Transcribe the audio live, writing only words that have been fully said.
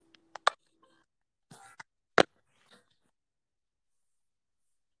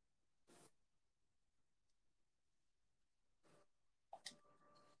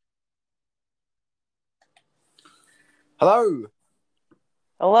Hello.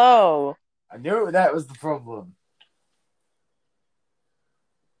 Hello. I knew that was the problem.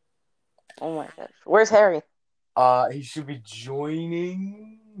 Oh my gosh. Where's Harry? He should be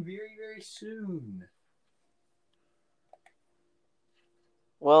joining very, very soon.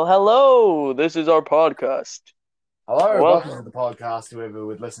 Well, hello. This is our podcast. Hello, Well, welcome to the podcast. Whoever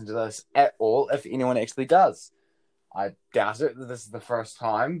would listen to this at all, if anyone actually does. I doubt it that this is the first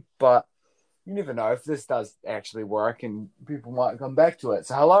time, but you never know if this does actually work, and people might come back to it.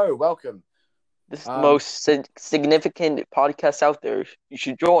 So, hello, welcome. this is the Um, most significant podcast out there. You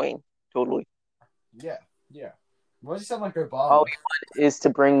should join. Totally. yeah, yeah. Why does he sound like All Obama? we want is to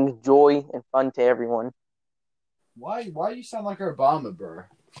bring joy and fun to everyone. Why do you sound like Obama, bro?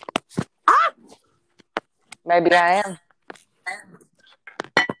 Maybe I am.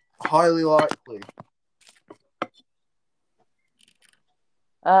 Highly likely.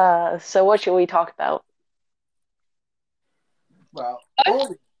 So what should we talk about? Well,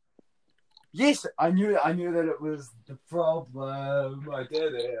 oh, yes, I knew that it was the problem. I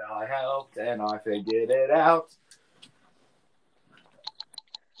did it. I helped, and I figured it out.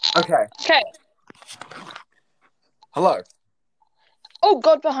 Okay. Okay. Hello. Oh,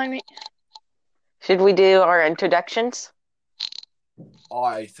 God, behind me. Should we do our introductions?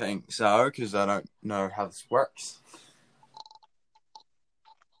 I think so because I don't know how this works.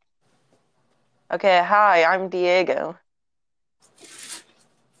 Okay, hi, I'm Diego.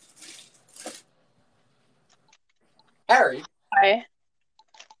 Harry. Hi.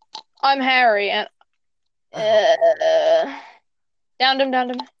 I'm Harry, and downed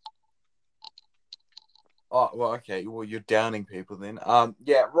him. Oh well, okay. Well, you're downing people then.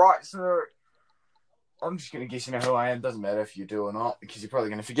 Yeah, right. So I'm just gonna guess you know who I am. Doesn't matter if you do or not because you're probably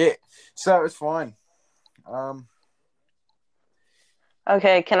gonna forget. So it's fine. Um,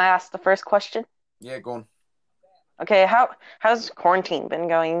 Okay, can I ask the first question? yeah, go on. Okay, how's quarantine been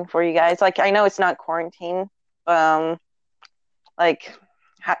going for you guys? Like, I know it's not quarantine. Um, like,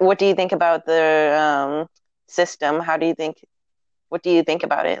 what do you think about the system? What do you think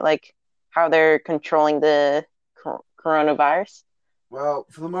about it? Like, how they're controlling the coronavirus? Well,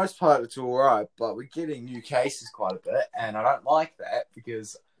 for the most part, it's all right, but we're getting new cases quite a bit, and I don't like that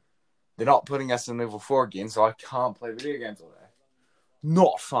because they're not putting us in level 4 again, so I can't play video games all day.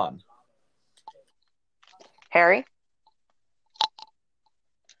 Not fun. Harry,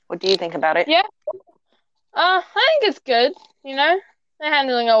 what do you think about it? Yeah. I think it's good. They're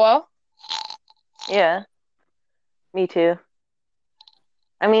handling it well. Yeah, me too.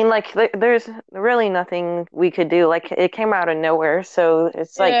 I mean, like, there's really nothing we could do. Like, it came out of nowhere, so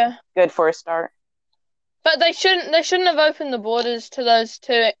it's like Yeah, good for a start. but they shouldn't have opened the borders to those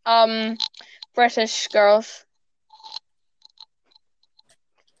two British girls.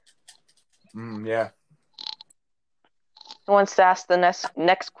 Yeah. Who wants to ask the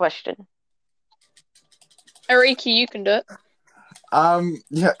next question? Ariki, you can do it.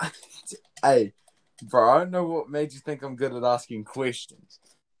 Yeah. Hey, bro, I don't know what made you think I'm good at asking questions.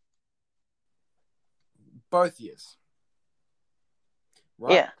 Both years,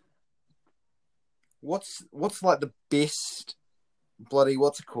 right? Yeah. What's like the best bloody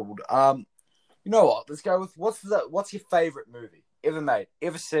what's it called? You know what? Let's go with what's your favorite movie ever made,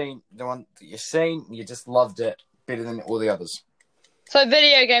 ever seen? The one that you've seen, you just loved it better than all the others. So,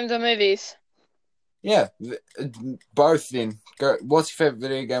 video games or movies? Yeah, both. Then go. What's your favorite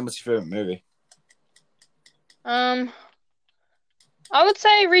video game? What's your favorite movie? Um, I would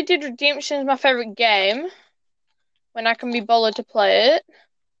say Red Dead Redemption is my favorite game when I can be bothered to play it.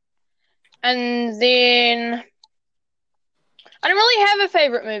 And then I don't really have a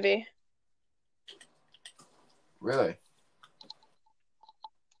favorite movie. Really?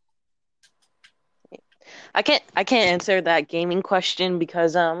 I can't answer that gaming question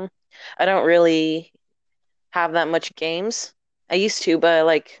because I don't really have that much games. I used to, but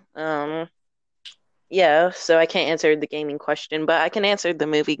like yeah, so I can't answer the gaming question, but I can answer the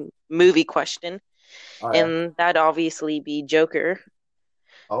movie question, Oh yeah. and that'd obviously be Joker.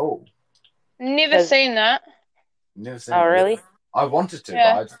 Oh, Never Cause seen that. never seen oh it yet. really? I wanted to, but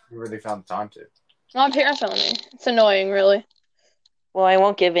Yeah. I just never really found the time to. My parents telling me. It's annoying, really. Well, I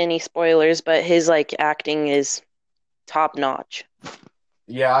won't give any spoilers, but his like acting is top notch.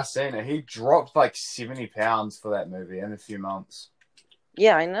 Yeah, I seen it. He dropped like 70 pounds for that movie in a few months,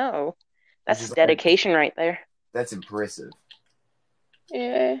 Yeah, I know. which That's is like dedication right there. that's impressive.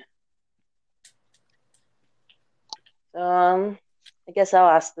 Yeah. I guess I'll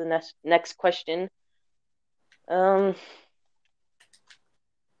ask the next question. Um,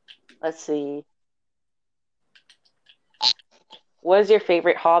 let's see. What is your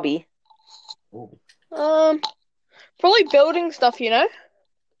favorite hobby? Ooh. Um, Probably building stuff, you know?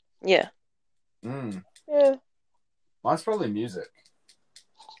 Yeah. Yeah. Mine's probably music.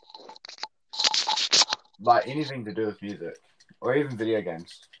 Like anything to do with music. Or even video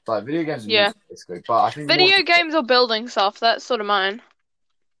games. Like video games and Yeah. music, basically. But I think Video games or building stuff, that's sort of mine.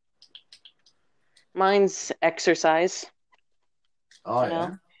 Mine's exercise. Oh, you know?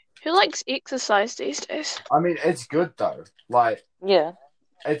 yeah? Who likes exercise these days? I mean, it's good, though. Like, Yeah.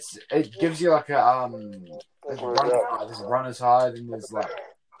 it gives you like a, there's runner's high, then there's like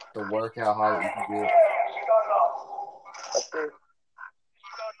the workout high that you can do.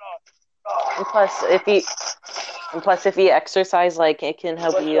 And plus if you exercise, like it can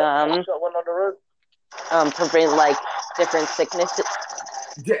help you prevent like different sicknesses.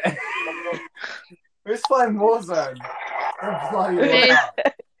 Yeah. Who's playing Warzone? I'm bloody Me. loud.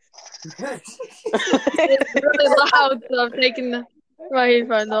 It's really loud, so I'm taking my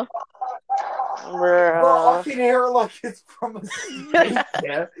headphones off. Bro, I can hear it like it's from a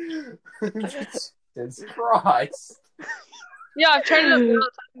speaker. Jesus Christ. Yeah, I've turned it up now, so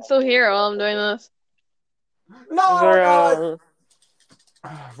I can still hear it while I'm doing this. No.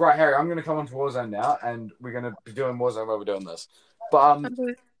 Right, Harry, I'm going to come on to Warzone now, and we're going to be doing Warzone while we're doing this. But,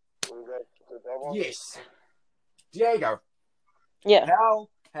 yes. Diego. Yeah. How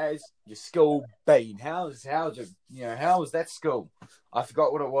has your school been? How was that school? I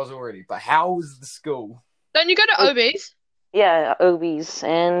forgot what it was already, but how was the school? Don't you go to OBs? Yeah, OBs,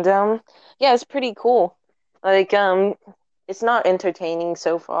 and yeah, it's pretty cool. Like it's not entertaining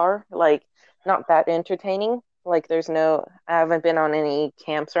so far. Like not that entertaining. Like I haven't been on any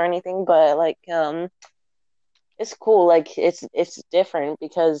camps or anything, but like it's cool. Like it's different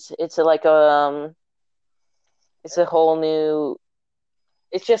because it's like it's a whole new.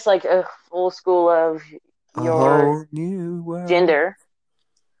 It's just like a full school of your new world. gender.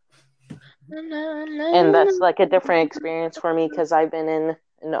 And that's like a different experience for me because I've been in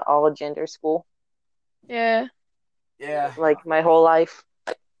an all gender school. Yeah. Yeah. Like my whole life.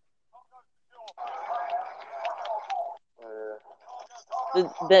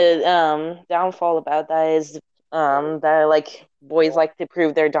 The downfall about that is that like boys like to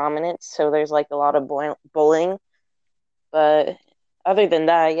prove their dominance, so there's like a lot of bullying. But other than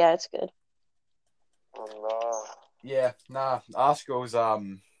that, yeah, it's good. Yeah, nah, our school's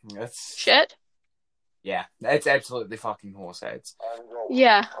it's Shit. yeah, it's absolutely fucking horse heads.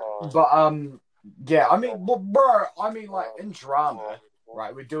 Yeah. But yeah, I mean, well, bro, I mean, like in drama,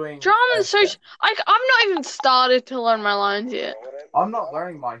 right? We're doing Drama. So I've not even started to learn my lines yet. I'm not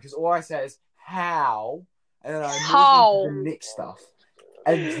learning mine because all I say is how, and then I How? move into the next stuff,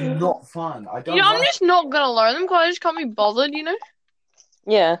 and it's not fun. I don't. You know, I'm like just not gonna learn them because I just can't be bothered. You know.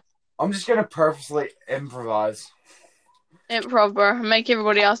 Yeah. I'm just gonna purposely improvise. Improv, bro. Make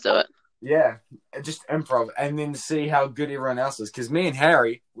everybody else do it. Yeah, just improv, and then see how good everyone else is. Because me and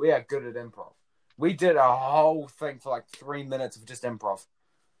Harry, we are good at improv. We did a whole thing for like 3 minutes of just improv.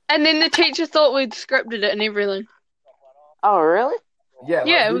 And then the teacher thought we'd scripted it and everything. Oh, really? Yeah,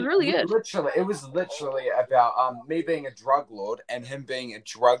 Yeah, it was really good. It was literally about me being a drug lord and him being a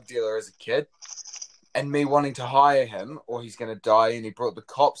drug dealer as a kid, and me wanting to hire him or he's going to die, and he brought the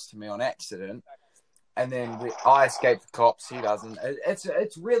cops to me on accident, and then I escape the cops, he doesn't.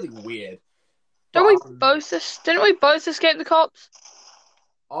 It's really weird. Didn't we both escape the cops?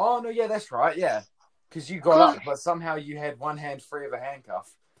 Oh no, yeah, that's right, yeah, because you got up, but somehow you had one hand free of a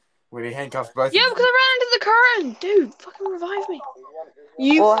handcuff. When he handcuffed both. Yeah, because I ran into the car and dude, fucking revive me.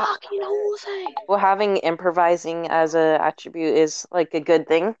 You fucking horse. Well, having improvising as a attribute is like a good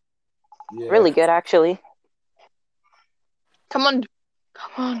thing. Yeah. Really good, actually. Come on.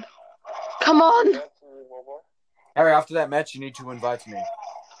 Harry, after that match, you need to invite me.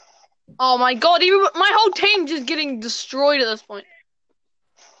 Oh my god, my whole team just getting destroyed at this point.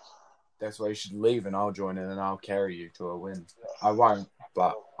 That's why you should leave and I'll join in and I'll carry you to a win. I won't,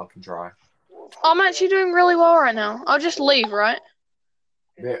 but I can try. I'm actually doing really well right now. I'll just leave, right?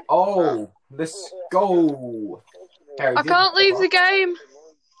 Yeah. Oh, let's go. Harry, I can't leave the game.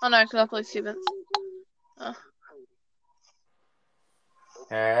 Oh no, because I play Stevens.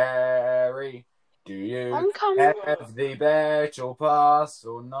 Harry, do you I'm coming. have the battle pass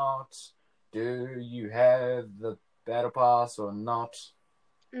or not? Do you have the battle pass or not?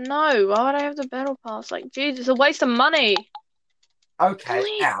 No, why would I have the battle pass? Like, geez, it's a waste of money. Okay,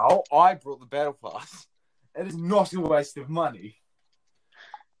 now I brought the battle pass. It is not a waste of money.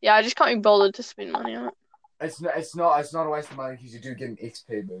 Yeah, I just can't be bothered to spend money on it. It's not a waste of money because you do get an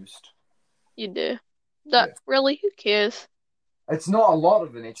XP boost. You do. Really? Who cares? It's not a lot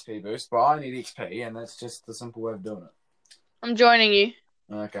of an XP boost, but I need XP, and that's just the simple way of doing it. I'm joining you.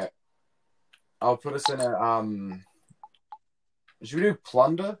 Okay. I'll put us in a Should we do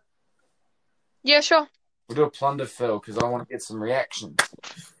plunder? Yeah, sure. We'll do a plunder fill because I want to get some reactions.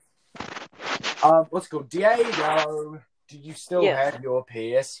 What's it called? Diego, do you still Yeah. have your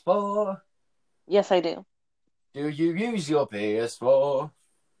PS4? Yes, I do. Do you use your PS4?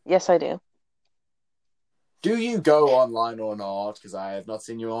 Yes, I do. Do you go online or not? Because I have not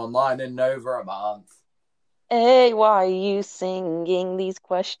seen you online in over a month. Hey, why are you singing these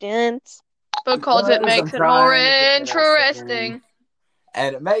questions? Because it Because makes I'm it more trying to get interesting.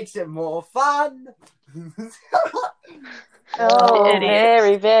 and it makes it more fun. Oh, Idiots.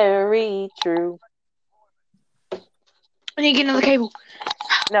 very, very true. I need to get another cable.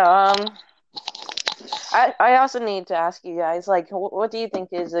 No, I also need to ask you guys, like, what do you think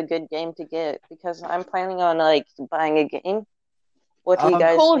is a good game to get? Because I'm planning on, like, buying a game. What do you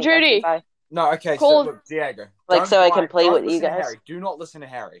guys Call of think I should Duty. buy? No, okay, Call- so look, Diego. Like, so I can play don't with you listen to guys? Harry. Do not listen to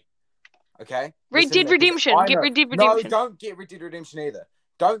Harry. Okay? Red Listen to Dead me, 'cause Redemption. I Get know- Red Dead No, Redemption. don't get Red Dead Redemption either.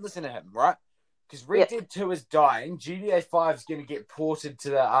 Don't listen to him, right? Because Red Dead 2 is dying. GTA 5 is going to get ported to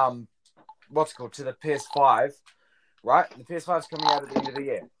the, to the PS5, right? The PS5 is coming out at the end of the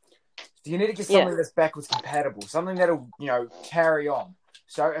year. So you need to get something that's backwards compatible, something that'll, carry on.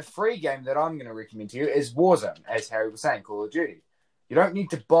 So a free game that I'm going to recommend to you is Warzone, as Harry was saying, Call of Duty. You don't need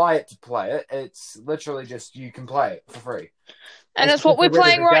to buy it to play it. It's literally just you can play it for free. And it's what we're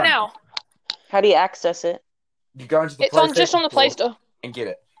playing right now. How do you access it? You go into the It's just on the Play Store and get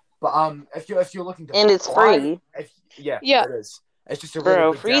it. But if you're looking to And it's free. Yeah, Yeah. it is. It's just a really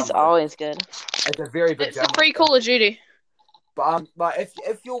Bro, big free's download. always good. It's a very big It's a download. free Call of Duty. But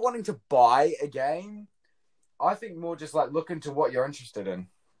if you're wanting to buy a game, I think more just like look into what you're interested in,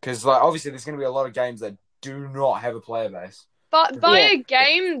 because like obviously there's going to be a lot of games that do not have a player base. But buy Yeah. a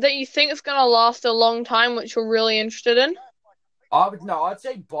game that you think is going to last a long time, which you're really interested in. I'd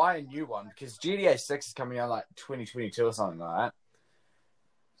say buy a new one because GTA 6 is coming out like 2022 or something like that.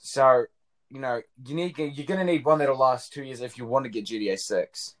 So you're gonna need one that'll last 2 years if you want to get GTA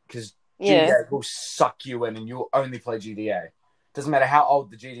 6 because Yeah. GTA will suck you in and you'll only play GTA. Doesn't matter how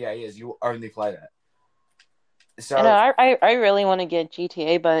old the GTA is, you'll only play that. So I know, I really want to get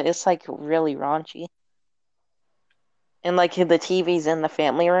GTA, but it's like really raunchy. And like the TV's in the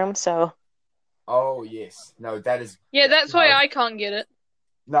family room, so oh yes, no, that is Yeah, that's why I can't get it.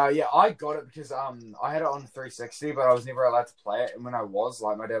 no, yeah, I got it because I had it on 360, but I was never allowed to play it. And when I was,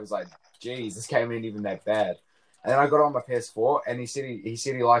 like, my dad was like, "Geez, this game ain't even that bad." And then I got it on my PS4, and he said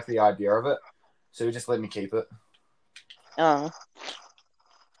he liked the idea of it, so he just let me keep it. no,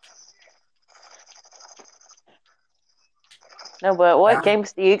 but what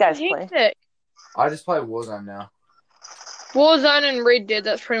games do you guys play? Hectic. I just play Warzone now. Warzone and Red Dead,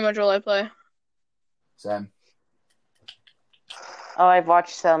 that's pretty much all I play. Same. Oh, I've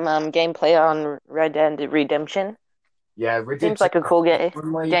watched some gameplay on Red Dead Redemption. Yeah, Red Dead Seems like a cool game.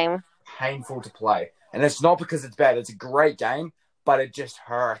 Painful to play, and it's not because it's bad. It's a great game, but it just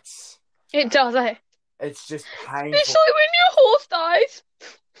hurts. It does, eh? It's just painful. Especially when your horse dies.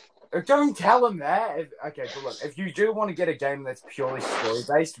 Don't tell him that. Okay, but look, if you do want to get a game that's purely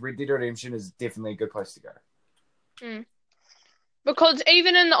story-based, Red Dead Redemption is definitely a good place to go. Because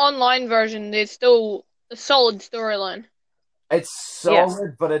even in the online version, there's still a solid storyline. It's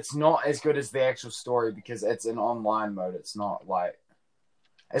solid, but it's not as good as the actual story because it's an online mode. It's not like...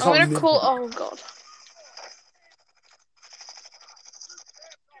 It's I'm not gonna call... Oh, God.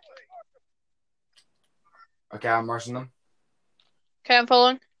 Okay, I'm rushing them. Okay, I'm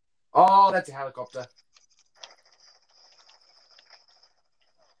following. Oh, that's a helicopter.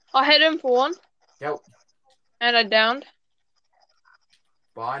 I hit him for one. Yep. And I downed.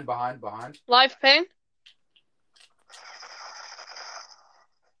 Behind. Live ping.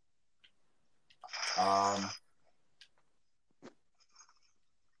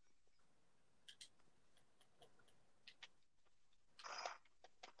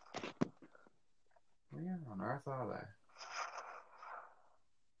 Where on earth are they?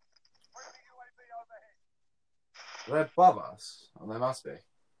 They're above us. Oh, they must be.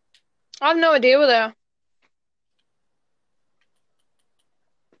 I have no idea where they are.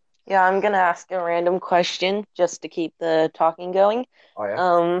 Yeah, I'm gonna ask a random question just to keep the talking going. Oh,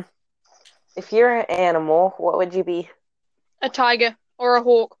 yeah? If you're an animal, what would you be? A tiger or a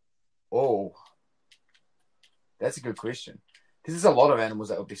hawk. Oh. That's a good question. Because there's a lot of animals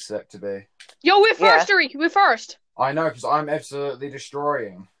that would be sick to be. Yo, we're first, Rick. We're first. I know, because I'm absolutely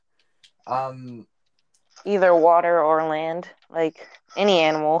destroying. Either water or land, like any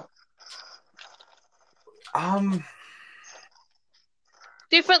animal.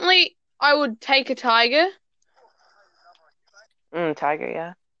 Definitely, I would take a tiger. Tiger,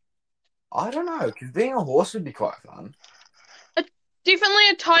 yeah. I don't know, because being a horse would be quite fun. Definitely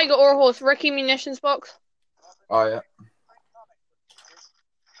a tiger or a horse. Ricky munitions box. Oh yeah.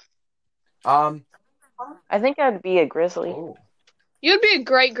 I think I'd be a grizzly, Oh. You'd be a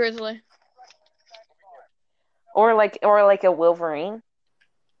great grizzly. or like a wolverine.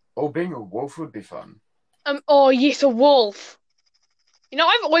 Oh, being a wolf would be fun. Oh yes, a wolf. You know,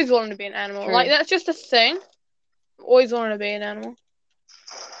 I've always wanted to be an animal. True. Like that's just a thing. I've always wanted to be an animal.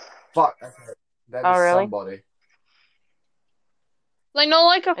 Fuck. Okay. That Oh, is really? somebody. Like not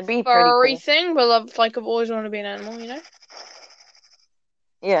like a It'd be pretty furry cool. thing, but I've always wanted to be an animal. You know.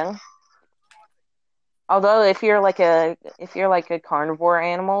 Yeah. Although if you're like a carnivore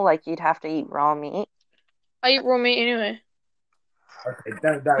animal, like you'd have to eat raw meat. I eat raw meat anyway. Okay,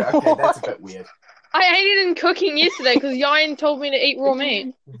 no, okay, that's a bit weird. I ate it in cooking yesterday because Ryan told me to eat raw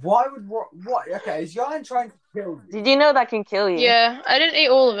meat. Why would what? Okay, is Jan trying to kill you? Did you know that can kill you? Yeah, I didn't eat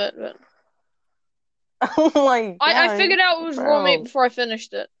all of it, but Oh my god. I figured out it was raw meat before I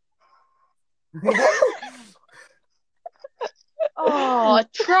finished it. Oh, a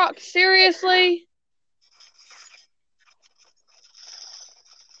truck, seriously?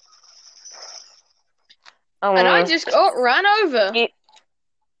 And I just got ran over.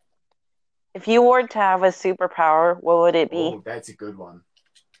 If you were to have a superpower, what would it be? Oh, that's a good one.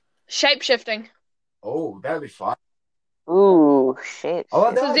 Shape-shifting. Oh, that'd be fun. Ooh, shit.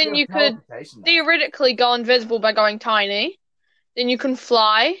 Oh, Because then you could theoretically go invisible by going tiny. Then you can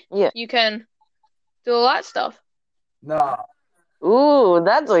fly. Yeah. You can do all that stuff. No. Ooh,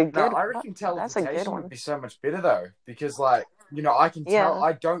 that's a good. No, I reckon teleportation would be so much better though, because like I can tell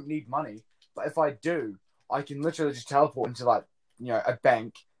I don't need money, but if I do, I can literally just teleport into like a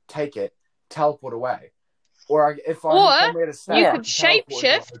bank, take it, teleport away, or if I'm somewhere to stay, you could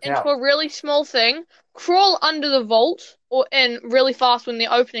shapeshift into a really small thing, crawl under the vault or in really fast when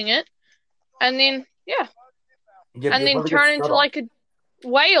they're opening it, and then and then turn into like a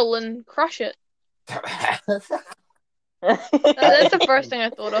whale and crush it. That's the first thing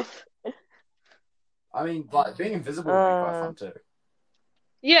I thought of. I mean, like being invisible would be quite fun too.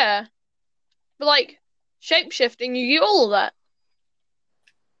 Yeah, but like shapeshifting, you get all of that.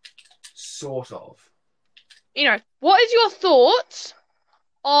 Sort of. What is your thoughts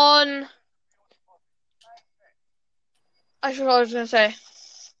on? I forgot what I was gonna say.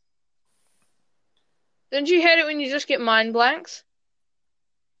 Didn't you hate it when you just get mind blanks?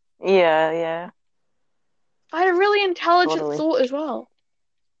 Yeah. I had a really intelligent thought as well.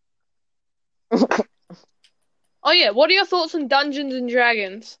 Oh yeah, what are your thoughts on Dungeons and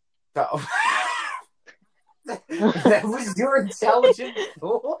Dragons? That was your intelligent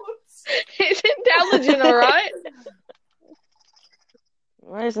thoughts? It's intelligent, alright?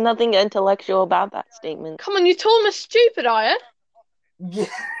 There's nothing intellectual about that statement. Come on, you told me stupid, are you?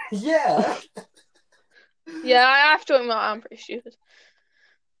 Yeah. Yeah, I have to admit I'm pretty stupid.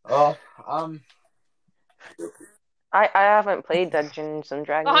 I haven't played Dungeons and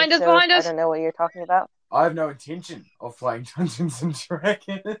Dragons. Behind us. I don't know what you're talking about. I have no intention of playing Dungeons and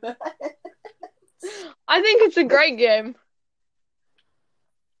Dragons. I think it's a great game.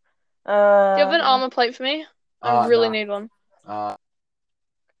 Do you have an armor plate for me? I really need one.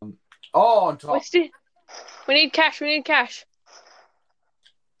 On top. We need cash.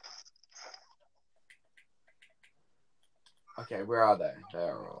 Okay, where are they?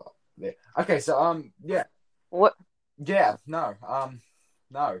 They're all there. Okay, so yeah. What? Yeah, no, Harry,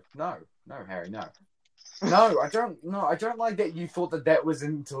 no. No, I don't like that you thought that was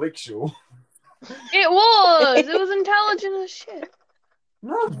intellectual. It was intelligent as shit.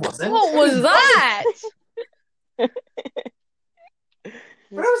 No, it wasn't. What was that? But it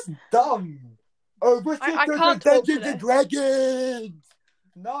was dumb. Oh, I can't talk Dungeons and Dragons.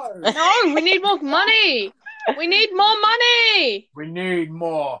 No, we need more money. We need more money.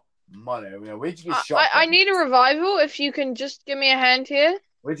 Where'd you get shot from? I need a revival. If you can just give me a hand here.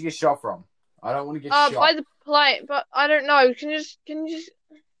 Where'd you get shot from? I don't want to get shot. By the plate, but I don't know. Can you just?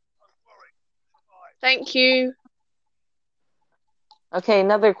 Thank you. Okay,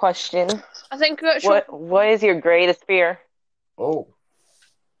 another question. I think what is your greatest fear? Oh.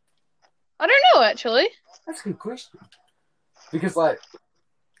 I don't know, actually. That's a good question. Because, like...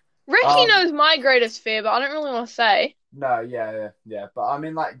 Ricky knows my greatest fear, but I don't really want to say. No, yeah. But I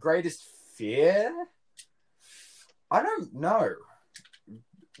mean, like, greatest fear? I don't know.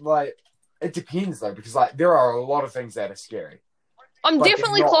 Like, it depends, though, because, like, there are a lot of things that are scary. I'm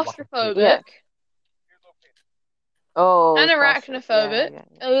definitely claustrophobic. Oh. And arachnophobic. Yeah.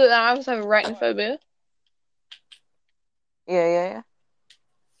 I also have arachnophobia. Yeah.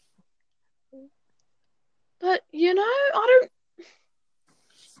 But, I don't...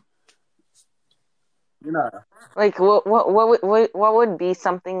 You know. Like what would be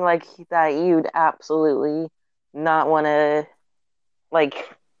something like that you'd absolutely not want to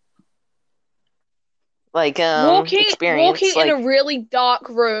like Walking experience? in a Like, really dark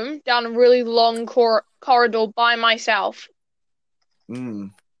room down a really long corridor by myself.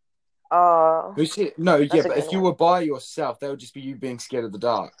 Mm. oh, Who said, no, yeah, that's a but good if you one. were by yourself, that would just be you being scared of the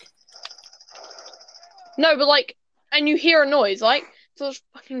dark. No, but like, and you hear a noise, like, so it's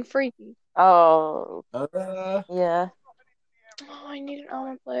fucking freaky. Oh, Uh, yeah. Oh, I need an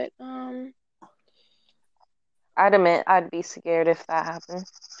armor plate. I'd admit I'd be scared if that happened.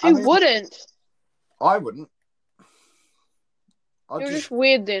 I Who mean, wouldn't? I wouldn't. I'd You're just, just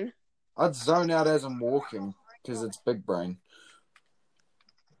weird then. I'd zone out as I'm walking because it's big brain,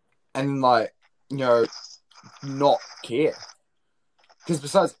 and like, you know, not care. Because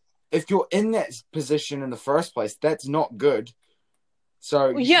besides, if you're in that position in the first place, that's not good.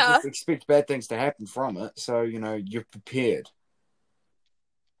 So Well, you should yeah, just expect bad things to happen from it. So you're prepared.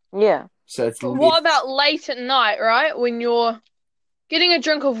 Yeah. So it's but less. what about late at night, right? When you're getting a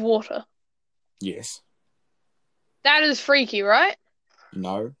drink of water. Yes. That is freaky, right?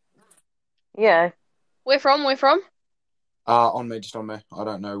 No. Yeah. Where from? Where from? On me, just on me. I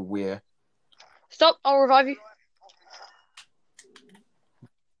don't know where. Stop, I'll revive you.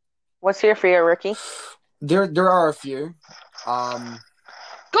 What's your fear, Ricky? There are a few. God,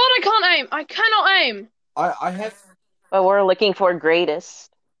 I can't aim. I cannot aim. I have But we're looking for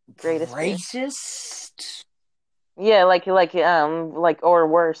greatest fear. greatest. Yeah, or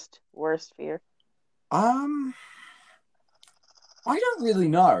worst fear. I don't really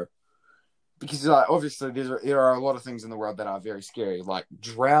know because like obviously there are a lot of things in the world that are very scary. Like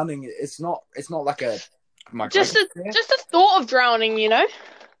drowning, it's not like my Just greatest the fear, just the thought of drowning, you know?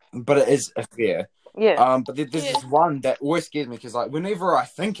 but it is a fear. Yeah. But there's Yeah. this one that always scares me because like whenever I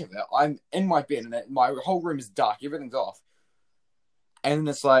think of it, I'm in my bed and my whole room is dark, everything's off, and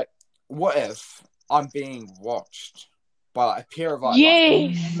it's like, what if I'm being watched by like, a pair of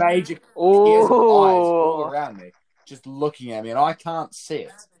Yes. major pairs of eyes all Ooh, around me, just looking at me, and I can't see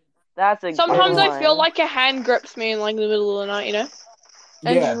it. that's a good Sometimes I feel one. like a hand grips me in like the middle of the night, you know?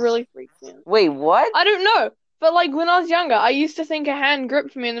 And it just Yeah. really freaks me out. Wait, what? I don't know. But like when I was younger, I used to think a hand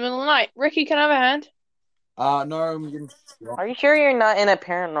gripped me in the middle of the night. Ricky, can I have a hand? No, I'm getting... Are you sure you're not in a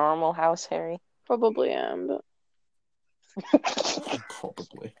paranormal house, Harry? Probably am, but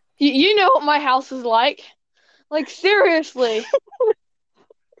Probably. you know what my house is like. Like seriously.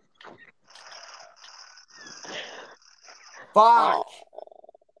 Fuck!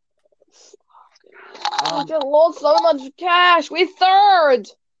 I just lost so much cash. We're third.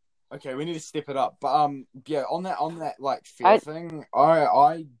 Okay, we need to step it up. But yeah, on that like fear thing,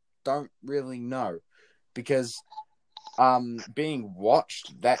 I don't really know because being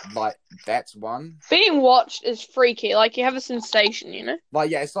watched that's one. Being watched is freaky. Like you have a sensation, you know?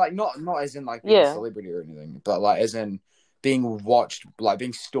 Like yeah, it's like not as in like being a Yeah. celebrity or anything, but like as in being watched, like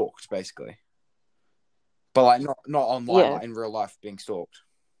being stalked, basically. But like not online, Yeah. like in real life, being stalked.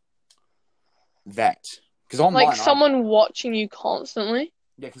 That because online, Like someone watching you constantly.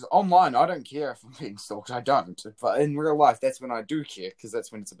 yeah, because online I don't care if I'm being stalked. I don't, but in real life, that's when I do care because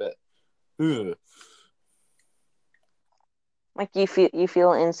that's when it's a bit. Ugh. Like you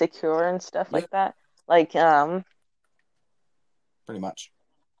feel insecure and stuff Yeah. like that. Like Pretty much.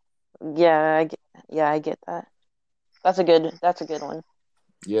 yeah, I get that. That's a good one.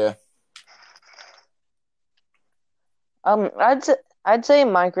 Yeah. I'd say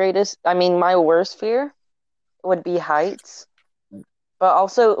my worst fear would be heights. But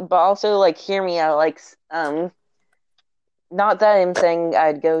also like hear me out, like not that I'm saying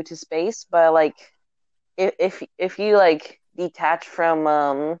I'd go to space, but like if you like detach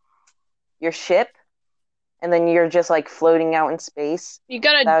from your ship and then you're just like floating out in space, You're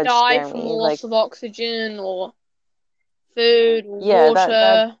gonna that would die scare from me. loss Like of oxygen or food or yeah,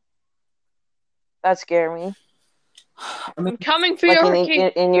 water. that scare me. I mean, I'm coming for Like you, Ricky.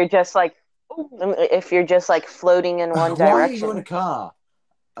 and you're just like if you're just like floating in one why are you in a direction. car?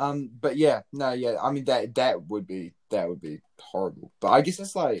 But yeah, no, yeah. I mean that would be horrible. But I guess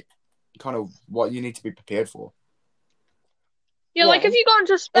that's like kind of what you need to be prepared for. Yeah, like Yeah. if you go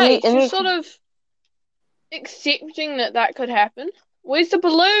into And space, and you're you sort of accepting that could happen. Where's the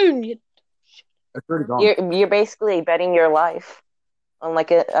balloon? It's already gone. you're basically betting your life on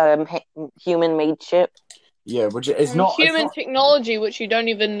like a human made ship. Yeah, which is On not. human technology, which you don't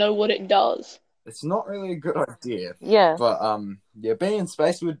even know what it does. It's not really a good idea. Yeah. But yeah, being in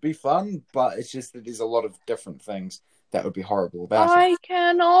space would be fun, but it's just that there's a lot of different things that would be horrible about it. I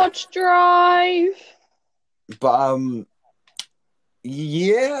cannot drive. But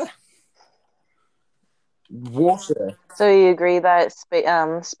yeah, Water. So you agree that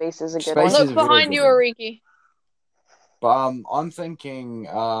space is a good Space one? is Look a very behind good you, one. Ariki. But I'm thinking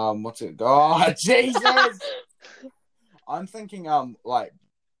what's it? Oh Jesus! I'm thinking like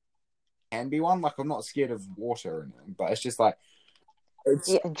can be one. Like I'm not scared of water or anything, but it's just like it's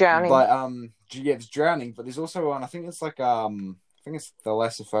Yeah, drowning. like yeah, it's drowning. But there's also one. I think it's like I think it's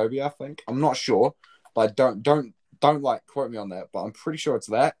thalassophobia. I think I'm not sure, but don't like quote me on that. But I'm pretty sure it's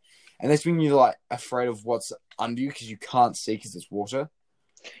that. And that's when you're like afraid of what's under you because you can't see because it's water.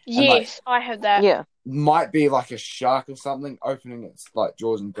 And like Yes, I have that. Yeah. might be like a shark or something opening its like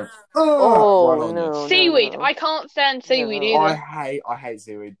jaws and going, Oh right on you. no, Seaweed. no. I can't stand seaweed No. either. I hate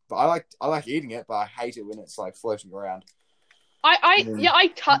seaweed, but I like eating it, but I hate it when it's like floating around.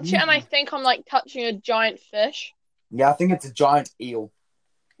 I touch it and I think I'm like touching a giant fish. Yeah, I think it's a giant eel.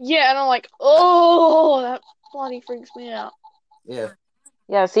 Yeah, and I'm like, oh, that bloody freaks me out. Yeah.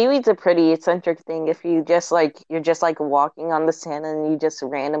 Yeah, seaweed's a pretty eccentric thing. If you just like you're just like walking on the sand and you just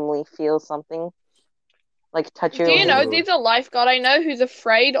randomly feel something like touch your Do you know leg. there's a lifeguard I know who's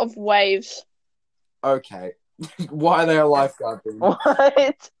afraid of waves? Okay. Why are they a lifeguard then? What?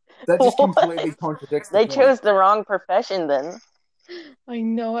 That just What? completely contradicts the They point. chose the wrong profession then. I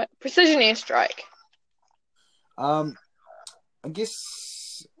know it. Precision airstrike. I guess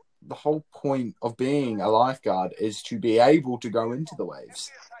the whole point of being a lifeguard is to be able to go into the waves.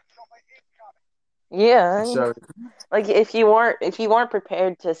 Yeah. So Like if you weren't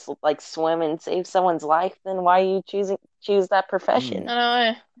prepared to like swim and save someone's life, then why are you choose that profession?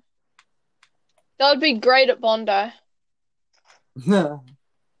 I know. That would be great at Bondi.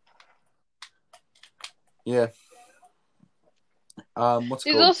 yeah. What's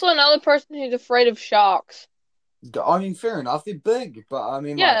There's called? also another person who's afraid of sharks. I mean, fair enough. They're big, but I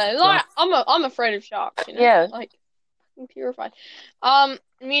mean, Yeah, like I'm afraid of sharks, you know? Yeah. Like, I'm purified.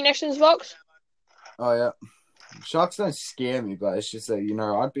 Munitions box? oh yeah, sharks don't scare me, but it's just that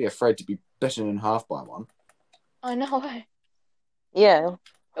I'd be afraid to be bitten in half by one. I know. Yeah.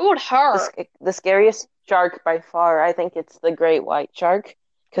 It would hurt. The scariest shark by far, I think it's the great white shark,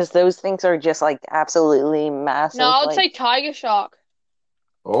 because those things are just like absolutely massive. No, I would like, say tiger shark.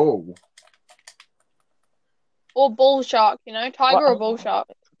 Oh, Or bull shark, you know? Tiger What? or bull shark.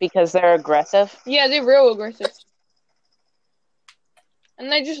 because they're aggressive. Yeah, they're real aggressive.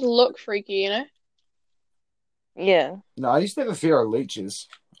 And they just look freaky, you know? Yeah. no, I used to have a fear of leeches.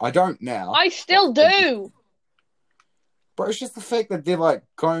 I don't now. I still do. But it's just the fact that they're like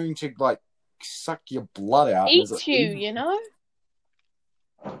going to like suck your blood out. Eat Like, you, you know?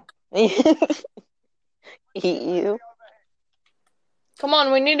 Eat you. Come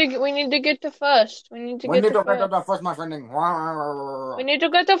on, we need to get to first. We need to We get need to to get to first. the first, my friend. We need to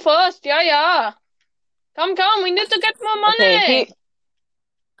get to first. Yeah. Come. We need to get more money. Okay,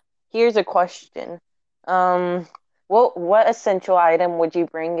 here's a question. What essential item would you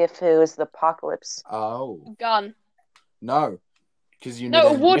bring if it was the apocalypse? Oh Gun. no, because you need No,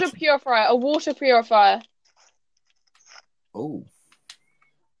 a water ammunition. purifier. A water purifier. Oh,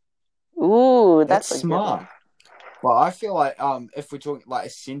 Ooh, that's that's a good smart. one. Well, I feel like if we're talking like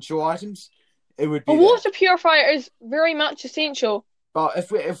essential items, it would be A that. water purifier is very much essential. But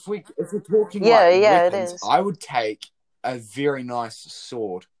if we're talking Yeah, like yeah, it weapons, is. I would take a very nice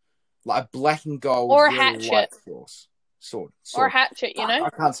sword, like a black and gold Or a very hatchet. light sword. Or a hatchet, you know? I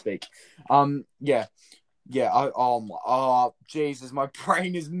can't speak. Yeah. Oh, Jesus, my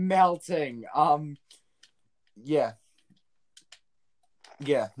brain is melting. Yeah.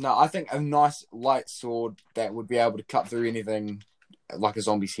 No, I think a nice light sword that would be able to cut through anything, like a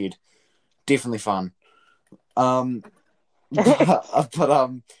zombie's head. Definitely fun. But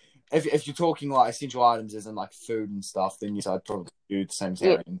if you're talking like essential items as in like food and stuff, then yes, I'd probably do the same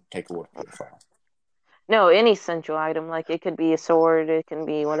thing and take a water purifier. No, any essential item. Like it could be a sword, it can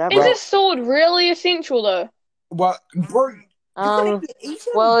be whatever. Is this sword really essential though? Well, bro, you're gonna get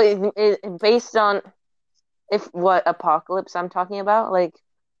eaten. Well, based on what apocalypse I'm talking about, like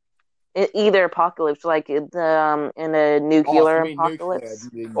either apocalypse, like in a nuclear if you mean apocalypse,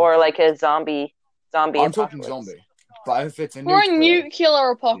 nuclear, you mean- or like a zombie I'm apocalypse. talking zombie. But if it's a For a nuclear, nuclear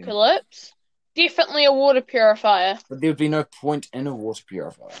apocalypse, definitely a water purifier. but there would be no point in a water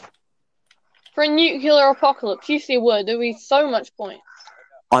purifier. For a nuclear apocalypse, yes there would. There'd be so much point.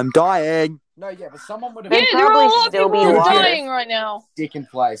 I'm dying. No, yeah, but someone would have They'd Yeah, there are a probably lot of still people be who are alive. dying right now. second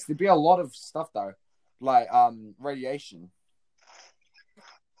place. There'd be a lot of stuff though, like radiation.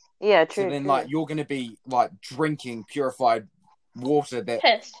 Yeah, true. So then, true. like, you're gonna be like drinking purified water that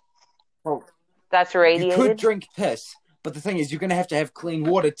Piss. That's you radiated. could drink piss, but the thing is, you're gonna have to have clean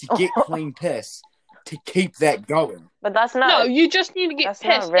water to get clean piss to keep that going. But that's No, not. you just need to get That's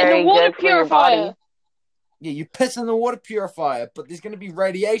not pissed. very And a water good for your body. purifier. Yeah, you piss in the water purifier, but there's going to be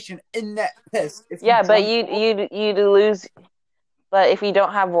radiation in that piss. If Yeah, but drink water. you'd lose. But if you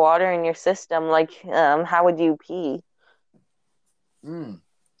don't have water in your system, like how would you pee? Mm.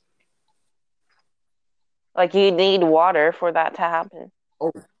 Like you need water for that to happen.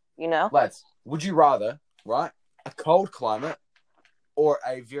 Oh, You know? lads, would you rather, right, a cold climate or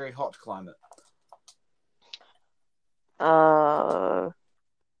a very hot climate?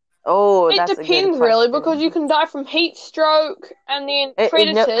 Oh, It that's a good depends really, question. because you can die from heat stroke and then No,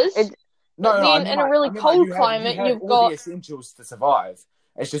 predators. No, But no, then in a really cold climate, you have you've all the got essentials to survive.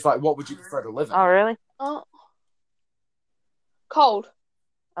 It's just like, what would you prefer to live in? oh, really? Cold.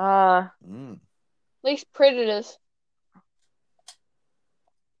 Mm. Least predators.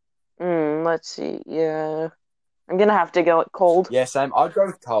 Let's see. Yeah, I'm gonna have to go with cold Yeah, same. I'd go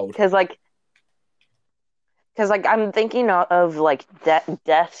with cold. because I'm thinking of like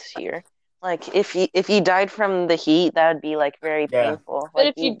deaths here. Like if you died from the heat, that would be like very Yeah. painful. But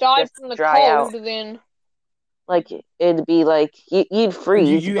Like if you you'd died just from the dry out. cold, then Like it'd be like you'd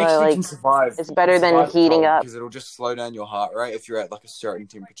freeze, You but actually like can survive. it's You better can than survive the heating cold up. because it'll just slow down your heart rate if you're at like a certain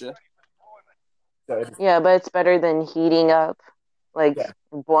temperature. So Yeah, but it's better than heating up, like yeah.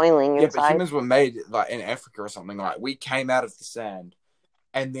 boiling Yeah, but inside. humans were made like in Africa or something. Like we came out of the sand,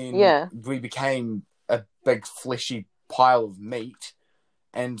 and then Yeah. we became a big fleshy pile of meat,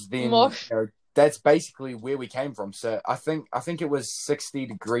 and then mush. that's basically where we came from. So I think it was 60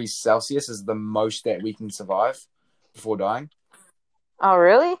 degrees Celsius is the most that we can survive before dying. Oh,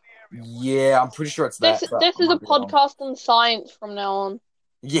 really? Yeah, I'm pretty sure it's that. but This I is a might be wrong. podcast on science from now on.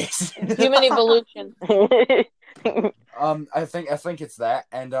 Yes. Human evolution. I think it's that,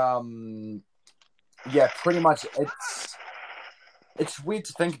 and yeah, pretty much it's weird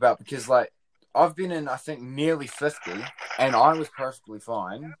to think about because like I've been in I think nearly 50, and I was perfectly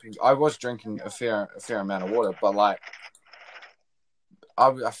fine. I was drinking a fair amount of water, but like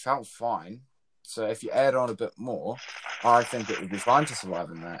I felt fine. So if you add on a bit more, I think it would be fine to survive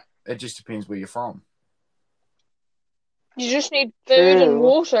in that. It just depends where you're from. You just need food and True.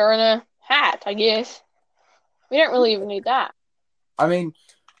 water and a hat, I guess. We don't really even need that. I mean,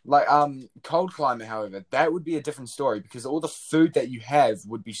 like cold climate, however, that would be a different story because all the food that you have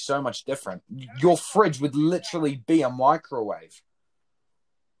would be so much different. Your fridge would literally be a microwave.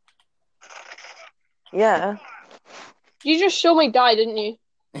 Yeah. You just saw me die, didn't you?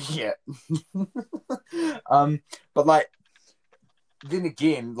 Yeah. But like then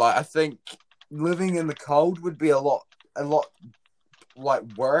again, like I think living in the cold would be a lot like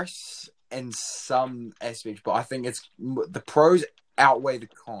worse in some aspects, but I think it's the pros outweigh the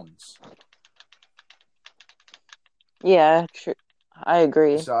cons. Yeah, true. I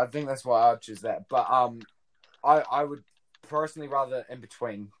agree. So I think that's why I'd choose that. But I would personally rather in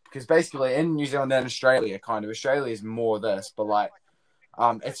between because basically in New Zealand and Australia, kind of Australia is more this, but like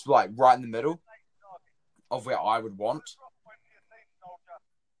it's like right in the middle of where I would want.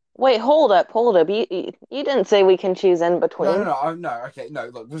 Wait, hold up. You didn't say we can choose in between. No. Okay, no.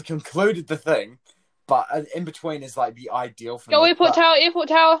 Look, we've concluded the thing, but in between is like the ideal for Go me. airport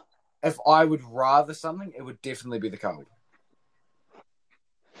tower. If I would rather something, it would definitely be the cold.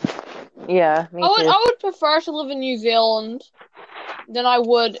 Yeah, me too. I would prefer to live in New Zealand than I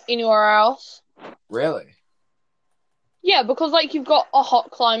would anywhere else. Really? Yeah, because like you've got a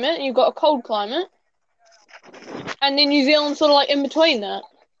hot climate and you've got a cold climate, and then New Zealand's sort of like in between that.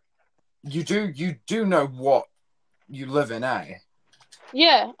 You do know what you live in, eh?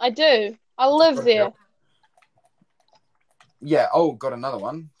 Yeah, I do. I live there. Yeah. Oh, got another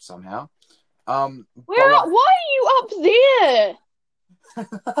one somehow. Why are you up there?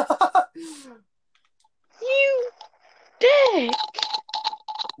 You dick.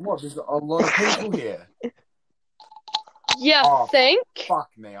 What? There's a lot of people here. Yeah, Oh, think. Fuck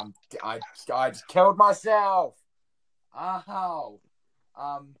me! I just killed myself. Ow.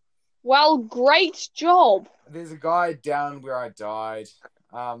 Well, great job. There's a guy down where I died.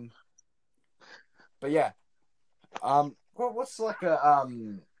 But yeah. What's like a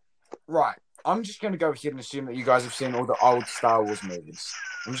right. I'm just gonna go ahead and assume that you guys have seen all the old Star Wars movies.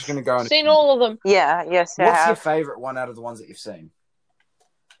 I'm just gonna go and Seen all of them. Yeah, yes, I What's your have. favorite one out of the ones that you've seen?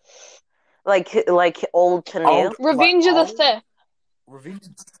 Like old to new. Revenge of the Sith. Revenge.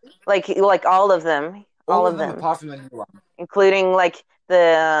 Like all of them. All of them. Apart from the new one. Including like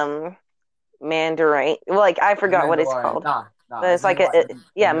the Mandarin. Like I forgot what it's called. Nah, But it's like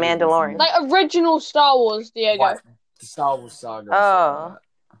Mandalorian. Like original Star Wars, Diego. Like the Star Wars saga. Oh.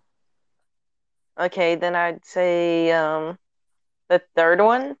 Okay, then I'd say the third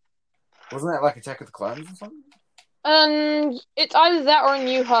one. Wasn't that like Attack of the Clones or something? It's either that or A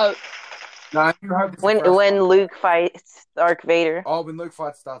New Hope. No, New Hope is the When first when one. Luke fights Darth Vader. Oh, when Luke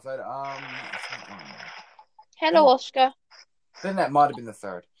fights Darth Vader. Hello, Oscar. Then that might have been the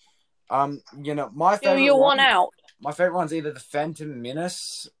third. My favorite You're one one. out. My favorite one's either the Phantom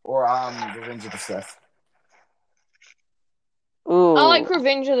Menace or Revenge of the Sith. Ooh. I like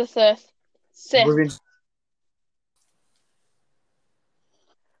Revenge of the Sith. Revenge.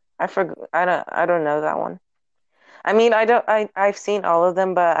 I don't know that one. I mean, I've seen all of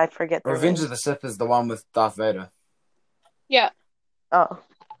them, but I forget their Revenge names. of the Sith is the one with Darth Vader. Yeah. Oh.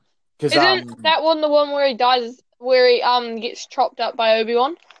 Isn't that one the one where he dies, where he gets chopped up by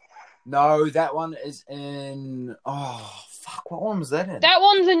Obi-Wan? No, that one is in. Oh fuck! What one was that in? That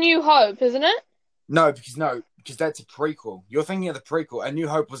one's A New Hope, isn't it? No, because that's a prequel. You're thinking of the prequel. A New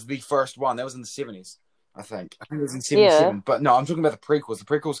Hope was the first one. That was in the 70s, I think. I think it was in 77. Yeah. But no, I'm talking about the prequels. The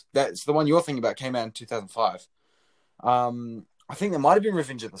prequels, that's the one you're thinking about, came out in 2005. I think there might have been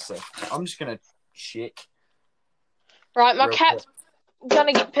Revenge of the Sith. I'm just gonna check. Right, my real cat's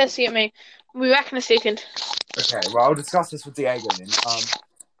gonna get pissy at me. We'll be back in a second. quick. Okay, well, I'll discuss this with Diego then.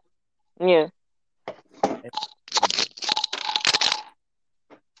 Yeah.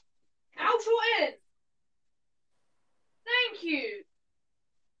 Out or in? Thank you.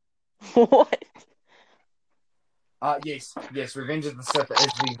 What? Yes, Revenge of the Sith is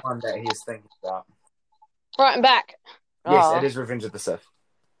the one that he is thinking about. Right, I'm back. Yes, Oh. it is Revenge of the Sith.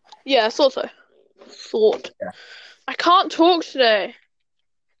 Yeah, I thought so. Yeah. I can't talk today.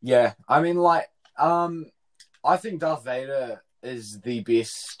 Yeah, I mean, I think Darth Vader is the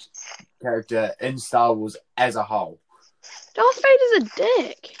best character in Star Wars as a whole. Darth Vader's a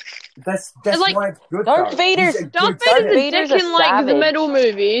dick. That's like, why it's good. Darth though. Vader's- He's a Darth good Vader's a character. dick in like the middle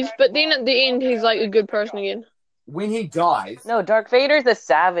movies, but then at the end he's like a good person again. When he dies, No, Darth Vader's a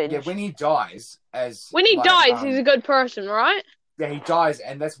savage. yeah, when he dies, He's a good person, right? Yeah, he dies,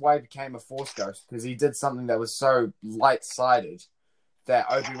 and that's why he became a Force ghost, because he did something that was so light-sided that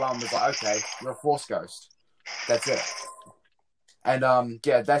Obi-Wan was like, okay, you're a Force ghost. That's it. And,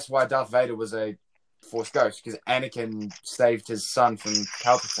 that's why Darth Vader was a Force ghost, because Anakin saved his son from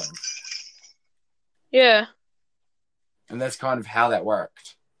Palpatine. Yeah. And that's kind of how that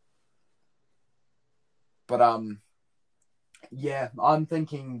worked. But, I'm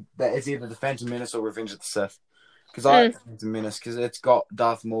thinking that it's either the Phantom Menace or Revenge of the Sith. Because I like the Phantom Menace, because it's got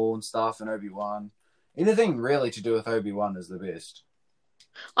Darth Maul and stuff and Obi-Wan. Anything really to do with Obi-Wan is the best.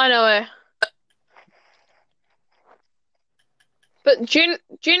 I know. But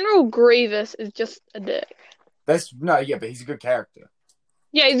General Grievous is just a dick. But he's a good character.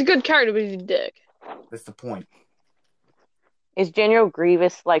 Yeah, he's a good character, but he's a dick. That's the point. Is General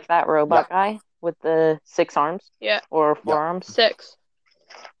Grievous like that robot guy with the 6 arms? Yeah. Or 4 arms? 6.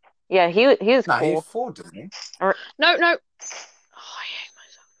 Yeah, he was No, cool. he had 4, didn't he? No. Oh, I hate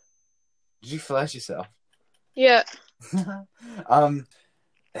myself. Did you flash yourself? Yeah. Yeah.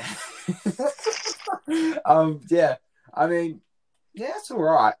 I mean, yeah, it's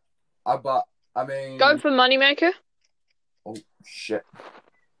alright. But, I mean... Go for Moneymaker. Oh, shit.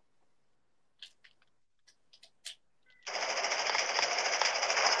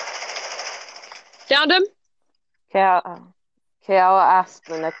 Downed him. Okay, I'll ask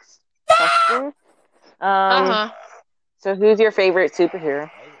the next question. So who's your favorite superhero?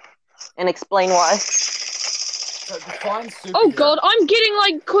 And explain why. So define superhero. Oh god, I'm getting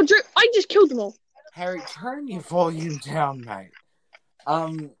like I just killed them all. Harry, turn your volume down, mate.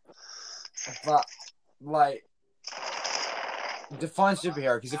 But like, define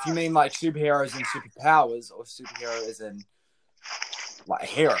superhero, because if you mean like superheroes and superpowers, or superhero as in like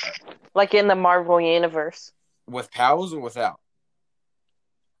hero, like in the Marvel universe, with powers or without?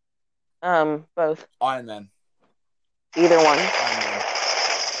 Both. Iron Man. Either one. Iron Man.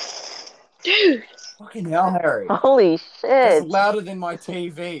 Dude. Fucking hell, Harry. Holy shit. That's louder than my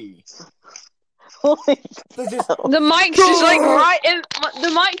TV. Holy The mic's just like right in the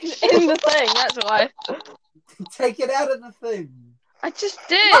mic's in the thing. That's why. Take it out of the thing. I just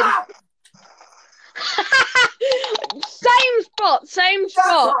did. Same spot.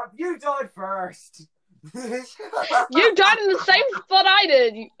 Up. You died first. You died in the same spot I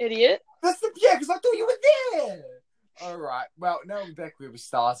did, you idiot. Because I thought you were there. All right. Well, now we're back where we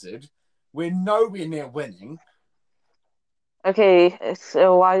started. We're nowhere near winning. Okay,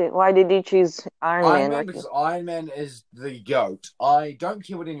 so why did you choose Iron Man? Because Iron Man is the GOAT. I don't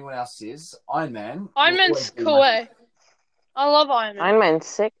care what anyone else says. Iron Man. Iron Man's cool, I love Iron Man. Iron Man's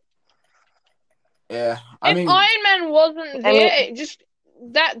sick. Yeah, if Iron Man wasn't there, it just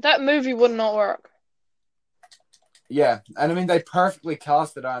that movie would not work. Yeah, and I mean they perfectly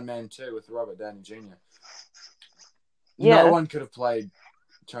casted Iron Man 2 with Robert Downey Jr. Yeah. No one could have played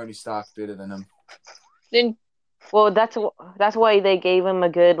Tony Stark better than him. Then Well, that's why they gave him a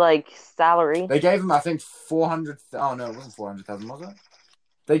good salary. They gave him, I think, 400. Oh no, it wasn't 400,000, was it?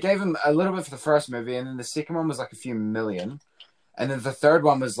 They gave him a little bit for the first movie, and then the second one was like a few million, and then the third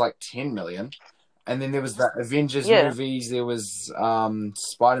one was like 10 million, and then there was the Avengers movies. There was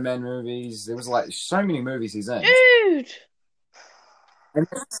Spider-Man movies. There was like so many movies he's in. dude. And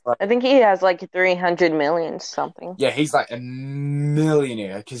I think he has 300 million something. yeah, he's like a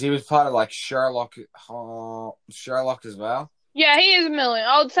millionaire because he was part of like Sherlock as well. Yeah, he is a million.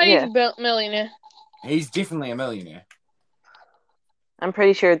 I would say he's a millionaire. He's definitely a millionaire. I'm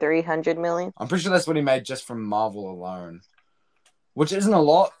pretty sure 300 million. I'm pretty sure that's what he made just from Marvel alone, which isn't a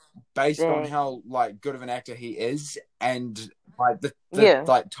lot based on how good of an actor he is and the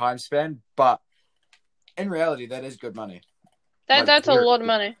time span. But in reality, that is good money. That's a lot of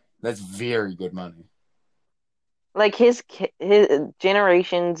money. That's very good money. His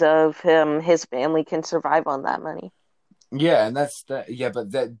generations of his family can survive on that money. Yeah, and that's that. Yeah,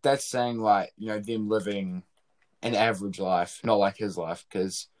 but that's saying them living an average life, not like his life,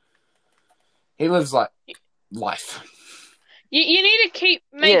 because he lives life. You need to keep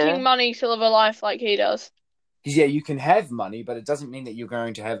making money to live a life like he does. Yeah, you can have money, but it doesn't mean that you're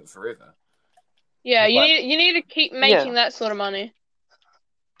going to have it forever. Yeah, you need to keep making that sort of money.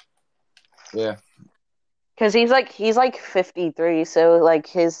 Yeah, because he's 53, so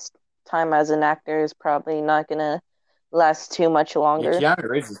his time as an actor is probably not gonna last too much longer. Yeah, Keanu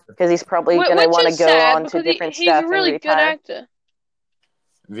Reeves because he's probably gonna want to go on to different stuff and retire. He's a really good actor.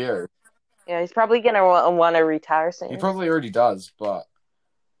 Very. Yeah, he's probably gonna want to retire soon. He probably already does, but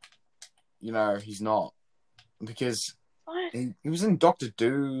he's not because he was in Dr.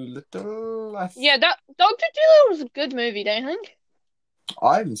 Dolittle. Yeah, Dr. Dolittle was a good movie, don't you think?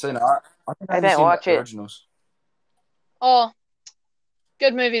 I haven't seen it. I didn't watch it. Originals. Oh,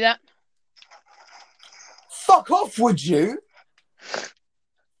 good movie that. Fuck off, would you?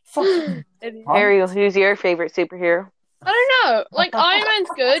 Fuck. Harry, who's your favorite superhero? I don't know. Iron Man's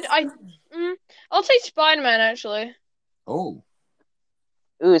good. I'll say Spider-Man actually. Oh.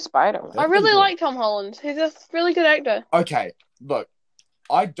 Ooh, Spider-Man. I really like Tom Holland. He's a really good actor. Okay, look,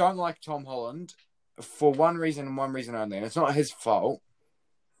 I don't like Tom Holland for one reason and one reason only, and it's not his fault.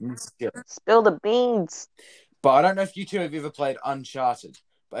 Spill the beans. But I don't know if you two have ever played Uncharted,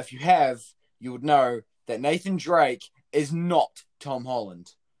 but if you have, you would know that Nathan Drake is not Tom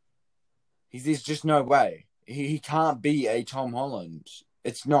Holland. There's just no way. He can't be a Tom Holland.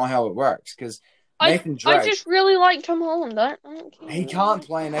 It's not how it works, because Nathan Drake... I just really like Tom Holland. I don't care. He can't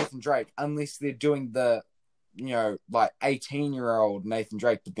play Nathan Drake unless they're doing the, 18-year-old Nathan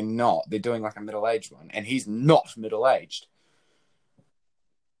Drake, but they're not. They're doing a middle-aged one, and he's not middle-aged.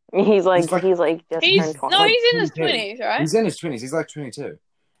 He's just turned 20. No, he's in his 20s, right? He's in his 20s. He's 22.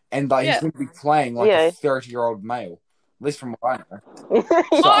 And he's going to be playing a 30-year-old male. At least from what I know.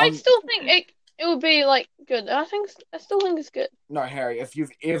 So I still think it would be good. I still think it's good. No, Harry, if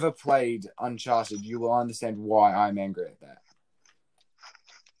you've ever played Uncharted, you will understand why I'm angry at that.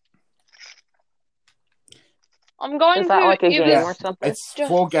 I'm going Is that a game or something? It's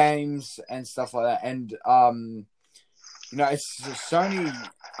 4 games and stuff like that. And it's Sony.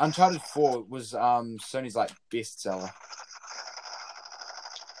 Uncharted 4 was Sony's bestseller.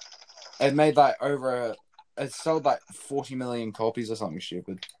 It made it sold 40 million copies or something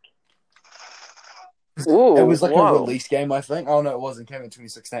stupid. Ooh, it was a release game, I think. Oh no, it wasn't. It came in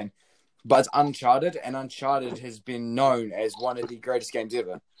 2016. But it's Uncharted, and Uncharted has been known as one of the greatest games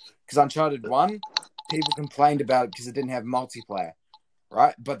ever. Because Uncharted 1, people complained about it because it didn't have multiplayer,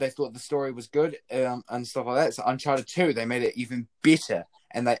 right? But they thought the story was good and stuff like that. So Uncharted 2, they made it even better,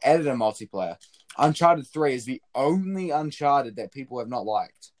 and they added a multiplayer. Uncharted 3 is the only Uncharted that people have not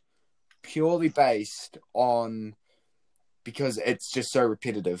liked. Purely based on... because it's just so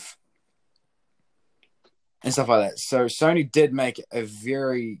repetitive. And stuff like that. So Sony did make a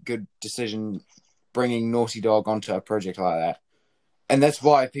very good decision bringing Naughty Dog onto a project like that. And that's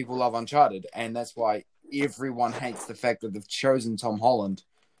why people love Uncharted. And that's why everyone hates the fact that they've chosen Tom Holland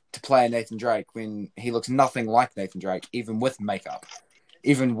to play Nathan Drake when he looks nothing like Nathan Drake, even with makeup.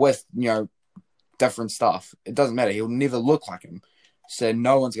 Even with, different stuff. It doesn't matter. He'll never look like him. So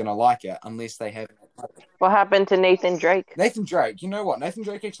no one's going to like it unless they have... What happened to Nathan Drake? Nathan Drake, you know what? Nathan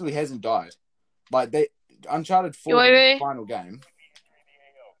Drake actually hasn't died. Uncharted 4 is the final game.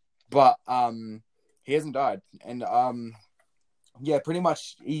 But he hasn't died. And pretty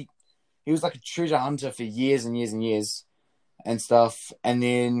much he was like a treasure hunter for years and years and years and stuff. And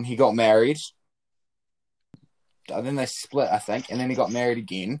then he got married. And then they split, I think. And then he got married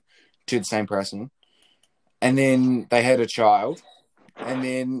again to the same person. And then they had a child. and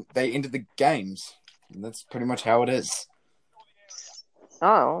then they ended the games. And that's pretty much how it is.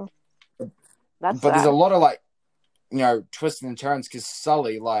 Oh, that's But there's a sad. lot of twists and turns because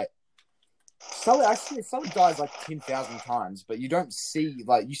Sully dies like 10,000 times, but you don't see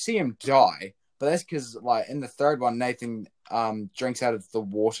you see him die. But that's because in the third one, Nathan drinks out of the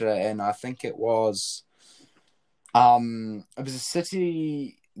water, and I think it was a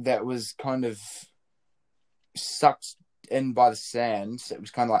city that was kind of sucked in by the sand. So it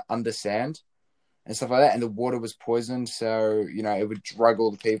was kind of like under sand and stuff like that, and the water was poisoned, so it would drug all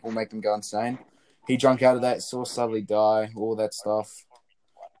the people, make them go insane. He drank out of that, saw Sully die, all that stuff.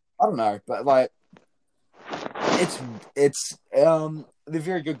 I don't know, but it's they're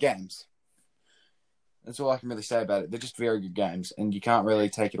very good games. That's all I can really say about it. They're just very good games, and you can't really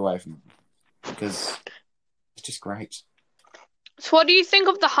take it away from them because it's just great. So, what do you think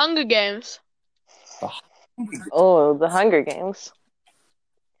of the Hunger Games? Oh, the Hunger Games.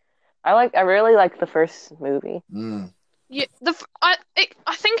 I really like the first movie. Yeah, I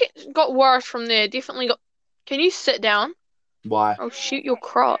think it got worse from there. Definitely got. Can you sit down? Why? I'll shoot your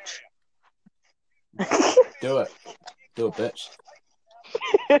crotch. Do it, bitch.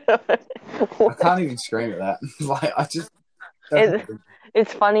 I can't even scream at that. I just.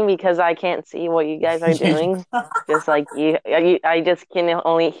 It's funny because I can't see what you guys are doing. Just like I just can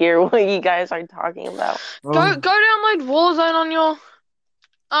only hear what you guys are talking about. Go download Warzone on your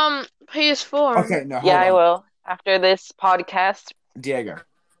PS4. Okay, no, hold Yeah, on. I will after this podcast Diego.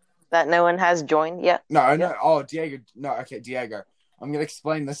 that no one has joined yet. No. Oh, Diego. No, okay, Diego. I'm gonna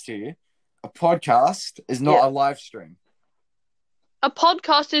explain this to you. A podcast is not a live stream. A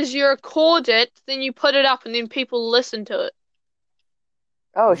podcast is you record it, then you put it up, and then people listen to it.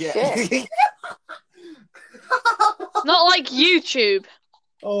 Oh shit! Not like YouTube.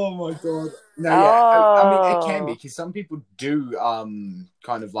 Oh my god! No, yeah. I mean, it can be because some people do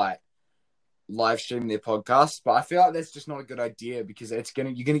kind of live stream their podcasts, but I feel like that's just not a good idea because you're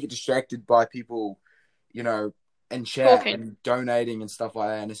gonna get distracted by people, in chat Talking. and donating and stuff like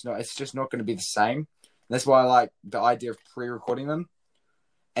that, and it's just not going to be the same. That's why I like the idea of pre-recording them,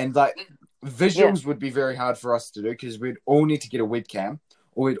 and visuals would be very hard for us to do because we'd all need to get a webcam,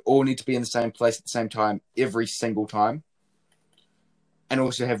 or we'd all need to be in the same place at the same time every single time, and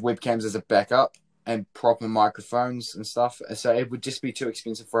also have webcams as a backup and proper microphones and stuff. So it would just be too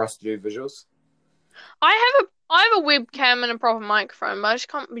expensive for us to do visuals. I have a webcam and a proper microphone, but I just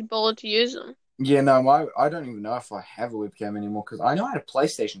can't be bothered to use them. Yeah, no, I don't even know if I have a webcam anymore because I know I had a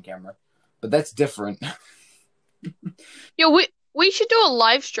PlayStation camera, but that's different. Yeah, we should do a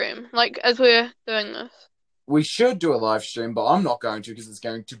live stream, as we're doing this. We should do a live stream, but I'm not going to because it's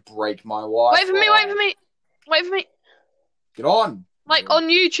going to break my Wi-Fi. Wait for me. Get on. On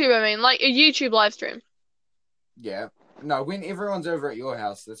YouTube, I mean, a YouTube live stream. Yeah. No, when everyone's over at your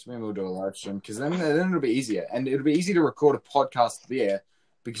house, that's when we'll do a live stream because then it'll be easier. And it'll be easy to record a podcast there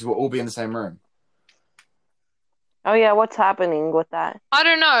because we'll all be in the same room. Oh yeah, what's happening with that? I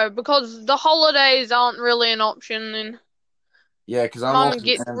don't know, because the holidays aren't really an option, and yeah, because Mum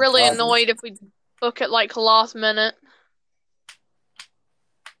gets really annoyed if we book it last minute.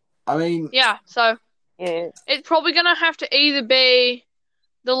 I mean, yeah, so it's probably gonna have to either be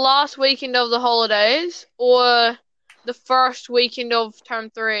the last weekend of the holidays or the first weekend of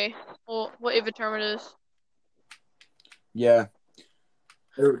term 3 or whatever term it is. Yeah.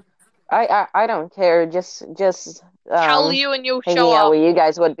 I don't care. Just tell you and you'll show up. With you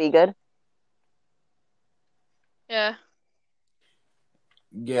guys would be good. Yeah.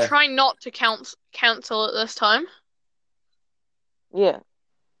 Yeah. Try not to cancel it this time. Yeah.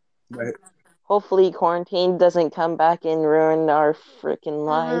 Right. Hopefully quarantine doesn't come back and ruin our freaking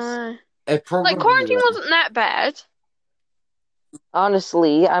lives. It probably quarantine wasn't that bad.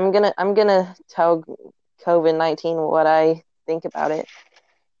 Honestly, I'm gonna tell COVID-19 what I think about it.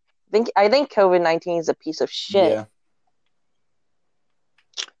 I think COVID-19 is a piece of shit. Yeah.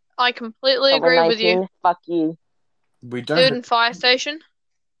 I completely agree with you. Fuck you. We don't. Dude in fire station.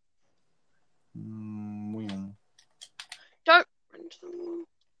 Don't.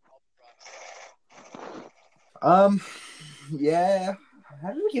 Yeah.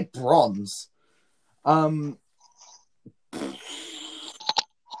 How did we get bronze?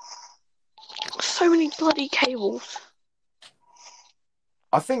 So many bloody cables.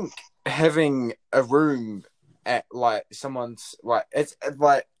 I think having a room at someone's it's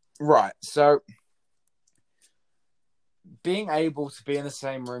right. So being able to be in the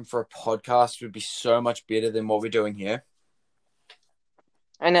same room for a podcast would be so much better than what we're doing here.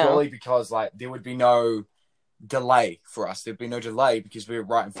 I know. Probably because there would be no delay for us. There'd be no delay because we're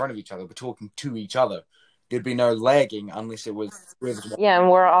right in front of each other. We're talking to each other. there'd be no lagging unless it was. Yeah, and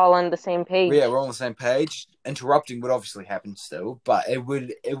we're all on the same page. Yeah, we're on the same page. Interrupting would obviously happen still, but it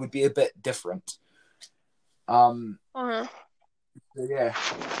would be a bit different. Uh-huh. So yeah,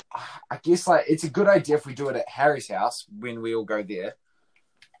 I guess like it's a good idea if we do it at Harry's house when we all go there,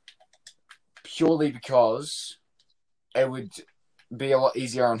 purely because it would be a lot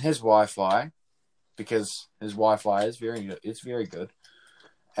easier on his Wi-Fi because his Wi-Fi is very good. It's very good,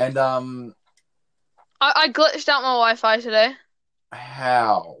 and I glitched out my Wi-Fi today.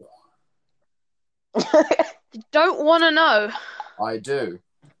 how You don't want to know. I do.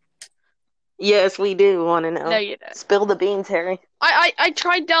 Yes, we do want to know. No, you don't. Spill the beans, Harry. I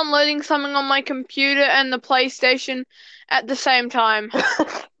tried downloading something on my computer and the PlayStation at the same time.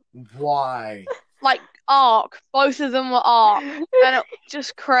 Why? Like Ark. Both of them were Ark. And it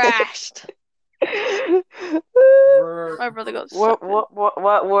just crashed. My brother got sucked in.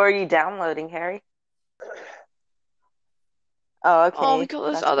 What were you downloading, Harry? Oh, okay. Oh, we got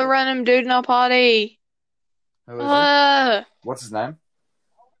this other random dude in our party. Who is it? What's his name?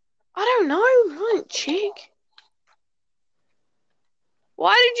 I don't know. I didn't check.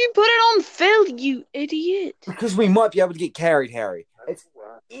 Why did you put it on Phil, you idiot? Because we might be able to get carried, Harry. It's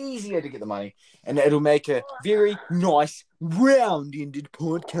easier to get the money, and it'll make a very nice, round-ended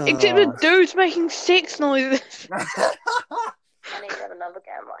podcast. Except the dude's making sex noises. I need to have another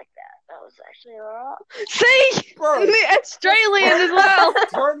game like that. That was actually alright. See? Bro. The Australian as well.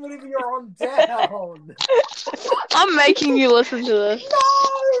 Turn whenever you're on down. I'm making you listen to this. No,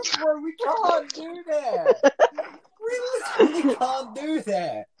 bro, we can't do that. We literally can't do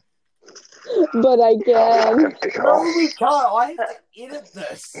that. But I can. No, we can't. I have to edit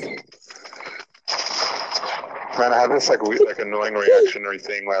this. Man, I have this like annoying reactionary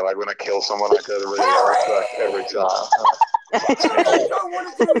thing where like when I kill someone, I go to react like every time. I don't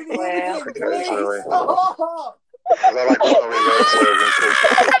want to do anything. Well, Please really. stop. Because I like want to reverse those in case I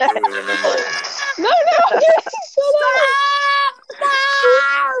can do it, and then like, No,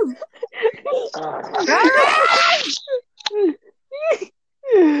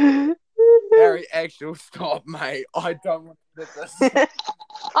 Harry, actual stop, mate. I don't want to do this.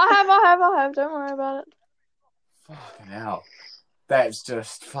 I have. Don't worry about it. Fucking hell. That's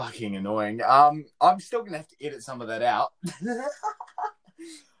just fucking annoying. I'm still gonna have to edit some of that out.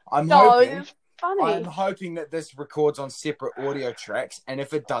 I'm It's funny. I'm hoping that this records on separate audio tracks, and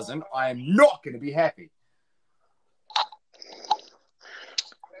if it doesn't, I am not gonna be happy.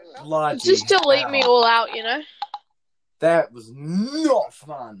 Bloody Just delete hell. me all out, you know? That was not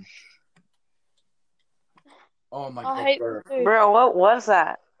fun. Oh my I god. hate bro. this dude. Bro, what was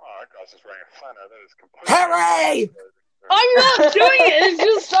that? oh, that guy's just wearing a flannel. That is completely. Harry! I'm not doing it. It's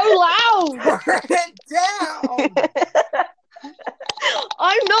just so loud. Turn it down!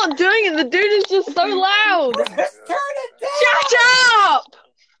 I'm not doing it. The dude is just so loud. Just turn it down! Shut up!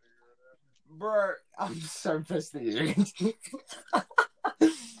 Bro, I'm so pissed at you.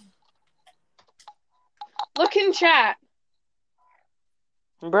 Look in chat.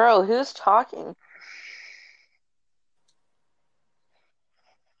 Bro, who's talking?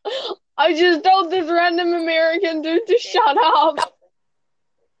 I just told this random American dude to shut up.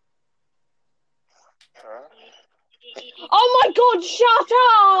 Huh? Oh my god, shut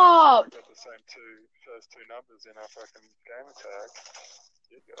up! Got the same first two numbers in our fucking gamer tag.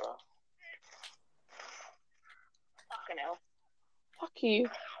 You go. Fucking hell. Fuck you.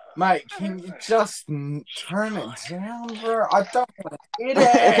 Mate, can you just turn it down, bro? I don't want to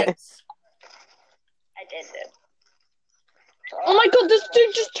edit. I did it. Oh my god, this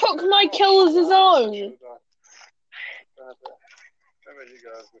dude just took my kill as his own. Remember you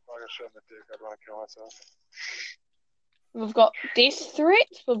guys, if I got shot in the dick, I'd want to kill myself. We've got death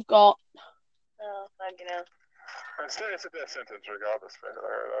threats. We've got. Oh, fucking hell. It's a death sentence regardless, but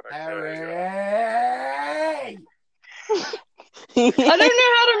I don't Harry! care. I don't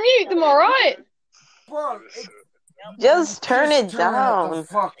know how to mute them, alright? Bro, Just turn it Turn it the down.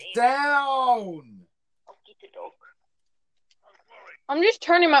 fuck down! I'll get the dog. I'm just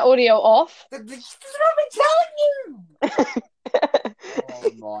turning my audio off. That's what I'm telling you!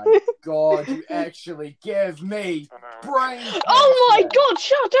 Oh my god, you actually give me brain cancer. Oh my god,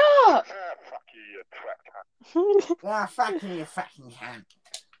 shut up! Ah, fuck you, you twat cunt. Ah, fuck you fucking cunt.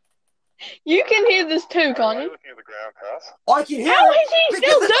 You can hear this too, Why are you Connie. looking at the ground pass? I can hear How it is he because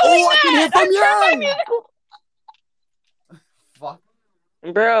still that's doing all I can hear that? from That's my you! musical. Fuck.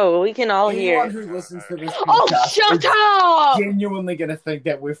 Bro, we can all Anyone hear. who listens to this Oh, podcast shut is up! genuinely gonna think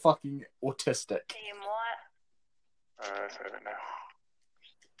that we're fucking autistic. Damn what? I don't know.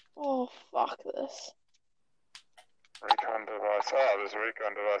 Oh, fuck this. Recon device. Oh, there's a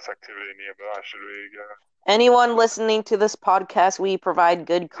recon device activity nearby. Should we go? Anyone listening to this podcast, we provide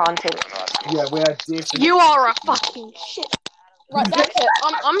good content. Yeah, we are definitely. You are a fucking shit. Right, that's it.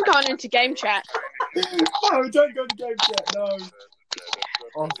 I'm going into game chat. No, don't go to game chat. No.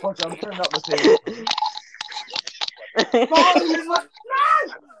 Oh fuck! I'm turning up the TV. No, he's like,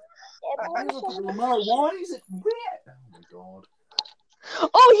 no. Why is it red? Oh my god.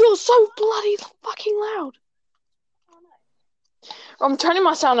 Oh, you're so bloody fucking loud. I'm turning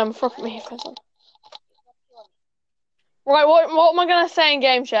my sound on for me. Right, what am I gonna say in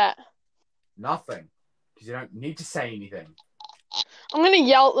game chat? Nothing, because you don't need to say anything. I'm gonna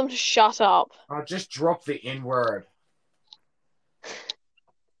yell at them to shut up. Oh, just drop the N word.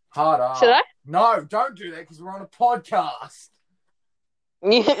 Hard up. Should I? No, don't do that because we're on a podcast.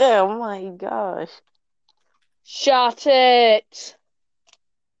 Yeah, oh my gosh. Shut it.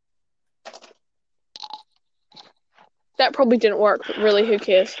 That probably didn't work, but really, who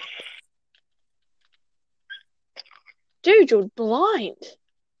cares? Dude, you're blind.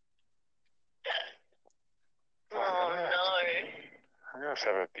 Oh I'm gonna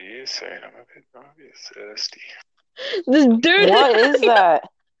have a beer soon. I'm a bit thirsty. This dude. What is that?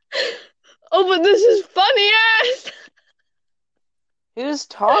 Oh, but this is funny ass. Who's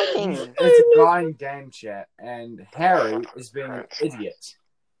talking? It's a guy in game chat, and Harry is being an idiot.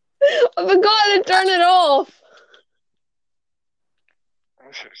 I forgot to turn it off.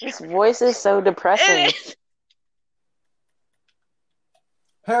 His voice is so depressing.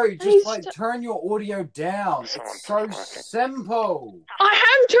 Harry, just turn your audio down. It's so simple. I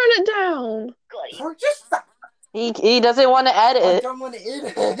have turned it down. Harry, just He doesn't want to I edit. don't want to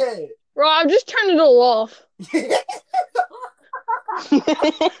edit it. Right, I've just turned it all off.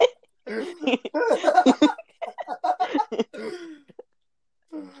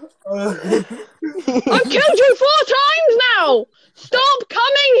 I've killed you 4 times now. Stop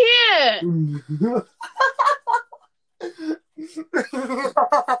coming here.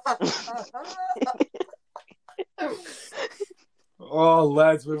 Oh,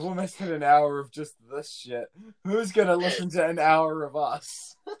 lads, we've almost hit an hour of just this shit. Who's gonna listen to an hour of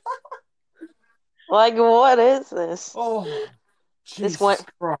us? Like, what is this? Oh, Jesus This went-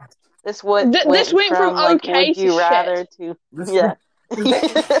 Christ. This went from like, okay would you to rather shit. to yeah.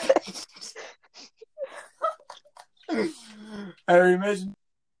 Harry, imagine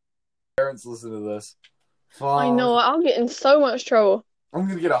parents listen to this. Fuck. I know, I'll get in so much trouble. I'm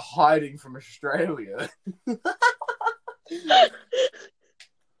gonna get a hiding from Australia.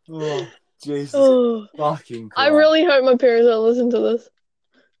 Oh, Jesus Oh, fucking Christ. I really hope my parents don't listen to this.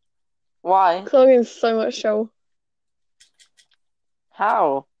 Why? Because I'll get in so much trouble.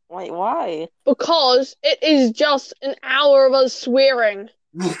 How? Wait, why? Because it is just an hour of us swearing.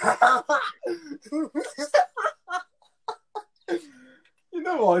 You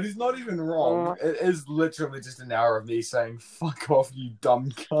know what? He's not even wrong. It is literally just an hour of me saying, fuck off, you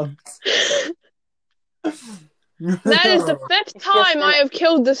dumb cunt. That is the 5th time I have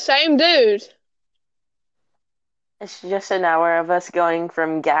killed the same dude. It's just an hour of us going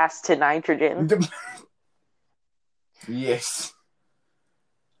from gas to nitrogen. Yes.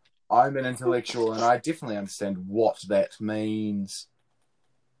 I'm an intellectual and I definitely understand what that means.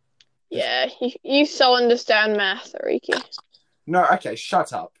 Yeah, you so understand math, Ariki. No, okay,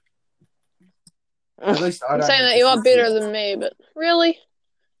 shut up. At least I I'm don't saying have that you are dyslexia. better than me, but really?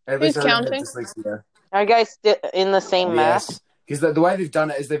 At least Who's I don't counting? have dyslexia. Are you guys in the same math? Yes. Because the way they've done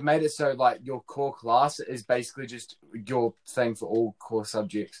it is they've made it so, like, your core class is basically just your thing for all core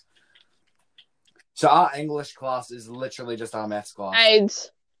subjects. So our English class is literally just our maths class.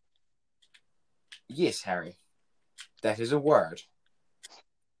 AIDS. Yes, Harry. That is a word.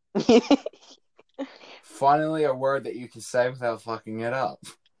 Finally, a word that you can say without fucking it up.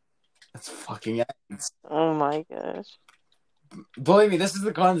 That's fucking AIDS. Oh my gosh. Believe me, this is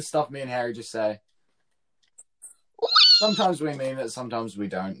the kind of stuff me and Harry just say. Sometimes we mean it, sometimes we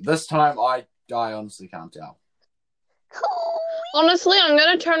don't. This time, I honestly can't tell. Honestly, I'm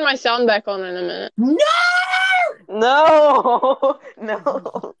gonna turn my sound back on in a minute. No!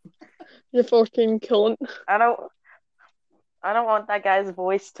 No. You fucking cunt. I don't want that guy's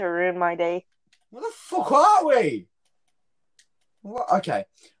voice to ruin my day. Where the fuck are we? What? Okay.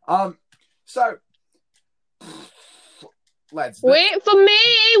 So, lads. Wait for me!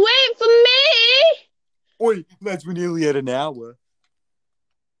 Wait for me! Oi, lads, we're nearly at an hour.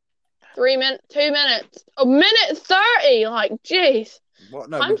 2 minutes. A minute 30! Like, jeez. What?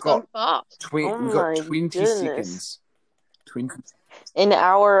 No, Time's gone fast. we've Oh got my 20 goodness. seconds. 20. An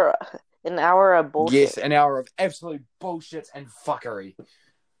hour of bullshit. Yes, an hour of absolute bullshit and fuckery.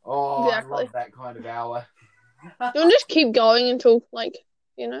 Oh, Exactly. I love that kind of hour. You'll just keep going until,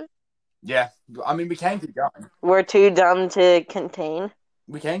 Yeah, I mean, we can keep going. We're too dumb to contain.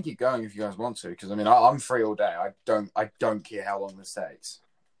 We can keep going if you guys want to, because I mean, I'm free all day. I don't care how long this takes.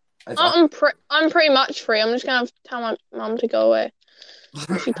 I'm pretty much free. I'm just gonna have to tell my mum to go away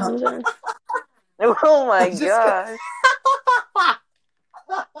when she comes in. Oh my Just- gosh.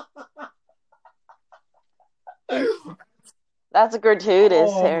 That's gratuitous,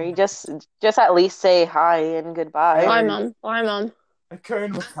 Oh. Harry. Just at least say hi and goodbye. Bye, mum. Bye, mum. Hakuna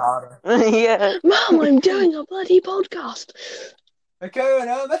Matata. Yeah. Mum, I'm doing a bloody podcast.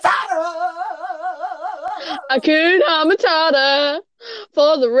 Hakuna Matata. Hakuna Matata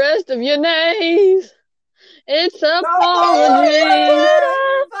for the rest of your days. It's apology,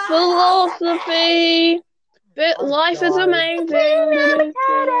 philosophy, but life is amazing. Bro,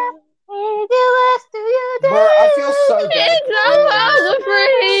 I feel so bad. It's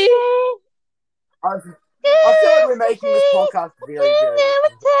apology. I feel like we're making this podcast very,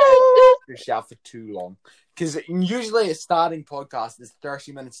 very shout for too long. Because usually a starting podcast is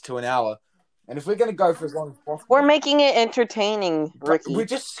 30 minutes to an hour. And if we're going to go for as long as possible... We're making it entertaining, Ricky. We're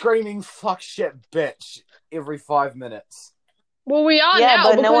just screaming fuck shit bitch every 5 minutes. Well, we are Yeah, now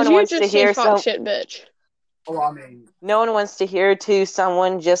but because no one you wants just to hear said fuck shit, bitch. Oh, I mean... No one wants to hear to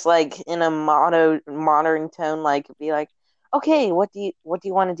someone just like in a modern tone, like be like, okay, what do you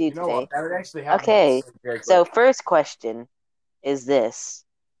want to do You know today? what? That would actually help. Okay, Very so quick. first question is this.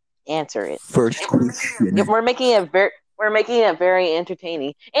 Answer it. First question. Yep, we're making it very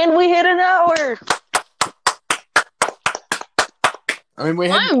entertaining, and we hit an hour. I mean, we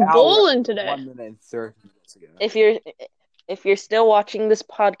had I'm an hour, bowling today. 1 minute and 30 minutes ago. If you're still watching this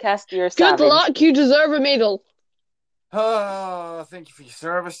podcast, you're a Good savage. luck, you deserve a medal. Thank you for your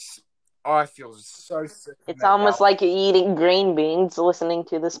service. I feel so sick. It's almost like you're eating green beans listening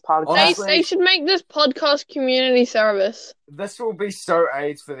to this podcast. Honestly- They should make this podcast community service. This will be so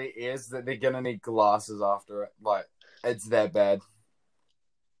AIDS for the ears that they're gonna need glasses after it. Like, it's that bad.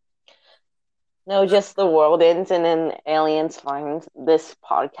 No, just the world ends and then aliens find this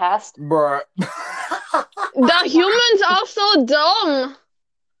podcast. Bruh. The humans are so dumb.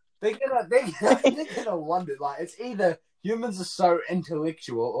 they're gonna wonder, like, it's either humans are so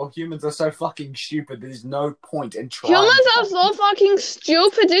intellectual or humans are so fucking stupid there's no point in trying. Humans are so fucking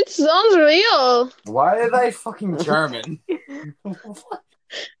stupid, it sounds real. Why are they fucking German?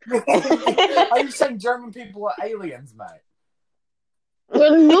 Are you saying German people are aliens, mate?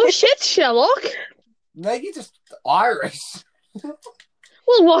 Well, no shit, Sherlock. Maybe just Irish. Well,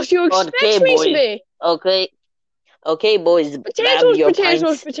 what do you expect Okay, me boy. to be? Okay, boys. grab Potatoes, your potatoes,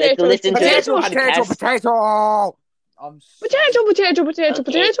 pints. potatoes, Listen to this potatoes, podcast. potato. Potato.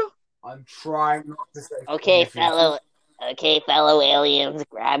 Okay. I'm trying not to say. Okay, fellow aliens,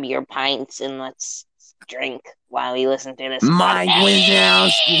 grab your pints and let's drink while we listen to this. Mike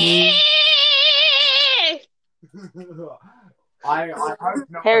podcast. I hope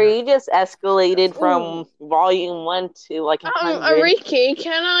not. Harry, you just escalated from volume 1 to like 100. Ricky,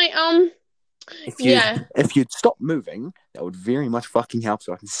 can I, If you'd stop moving, that would very much fucking help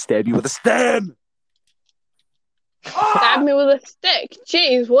so I can stab you with a stem. stab me with a stick?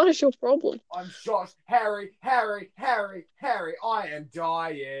 Jeez, what is your problem? I'm shot. Harry, I am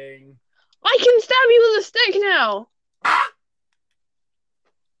dying. I can stab you with a stick now.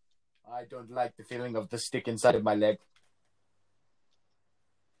 I don't like the feeling of the stick inside of my leg.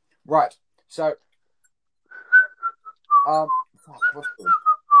 Right, so, fuck, what's good?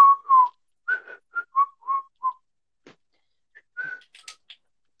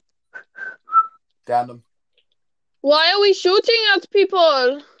 Down them. Why are we shooting at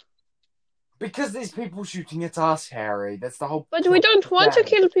people? Because there's people shooting at us, Harry. That's the whole But we don't want to Damn.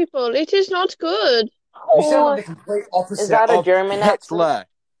 kill people. It is not good. You sound like the complete opposite Is that a of German Hitler.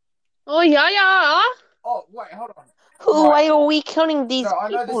 Oh, yeah. Oh, wait, hold on. Why are we killing these So I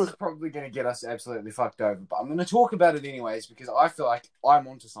know people? this is probably going to get us absolutely fucked over, but I'm going to talk about it anyways because I feel like I'm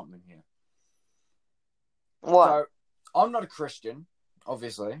onto something here. What? So, I'm not a Christian,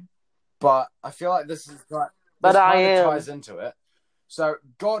 obviously, but I feel like this is like But this I kind of am. ties into it. So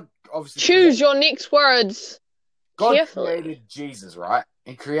God obviously Choose your next words. God carefully. created Jesus, right?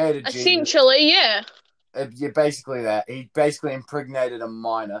 He created Jesus. Essentially, yeah. Yeah, basically that. He basically impregnated a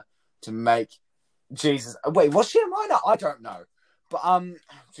minor to make Jesus. Wait, was she a minor? I don't know. But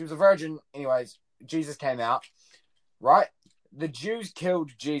she was a virgin. Anyways, Jesus came out, right? The Jews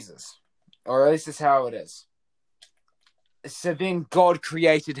killed Jesus, or at least that's how it is. So then God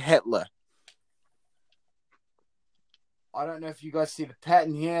created Hitler. I don't know if you guys see the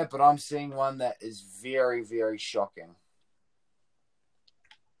pattern here, but I'm seeing one that is very, very shocking.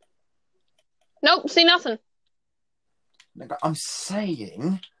 Nope, see nothing. Like, I'm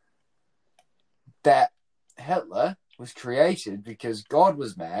saying that Hitler was created because God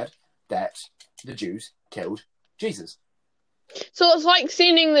was mad that the Jews killed Jesus. So it's like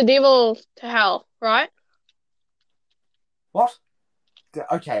sending the devil to hell, right? What?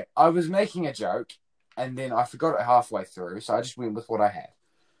 Okay, I was making a joke, and then I forgot it halfway through, so I just went with what I had.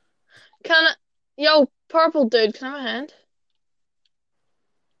 Yo, purple dude, can I have a hand?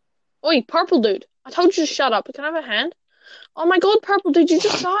 Oi, purple dude. I told you to shut up. Can I have a hand? Oh my god, purple dude, you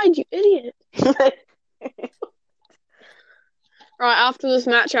just died, you idiot. Right, after this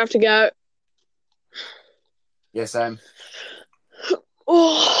match, I have to go. Yeah, Sam.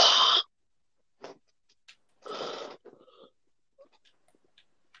 Oh.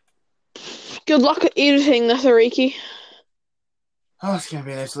 Good luck at editing this, Ariki. Oh, it's going to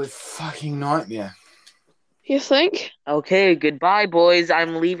be an absolute fucking nightmare. You think? Okay, goodbye, boys.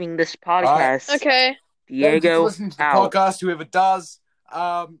 I'm leaving this podcast. Okay. Thank you for Diego, listening to the out. podcast, whoever does.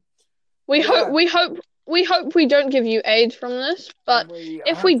 We Yeah. hope we don't give you AIDS from this, but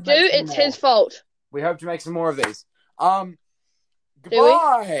if we do, it's his fault. We hope to make some more of these. we?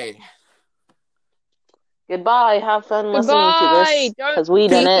 Goodbye. Goodbye. Have fun listening to Goodbye. this because we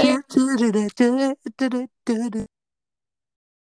didn't.